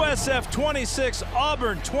score, USF 26,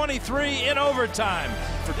 Auburn 23 in overtime.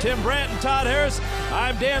 For Tim Brandt and Todd Harris,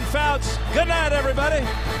 I'm Dan Fouts. Good night, everybody.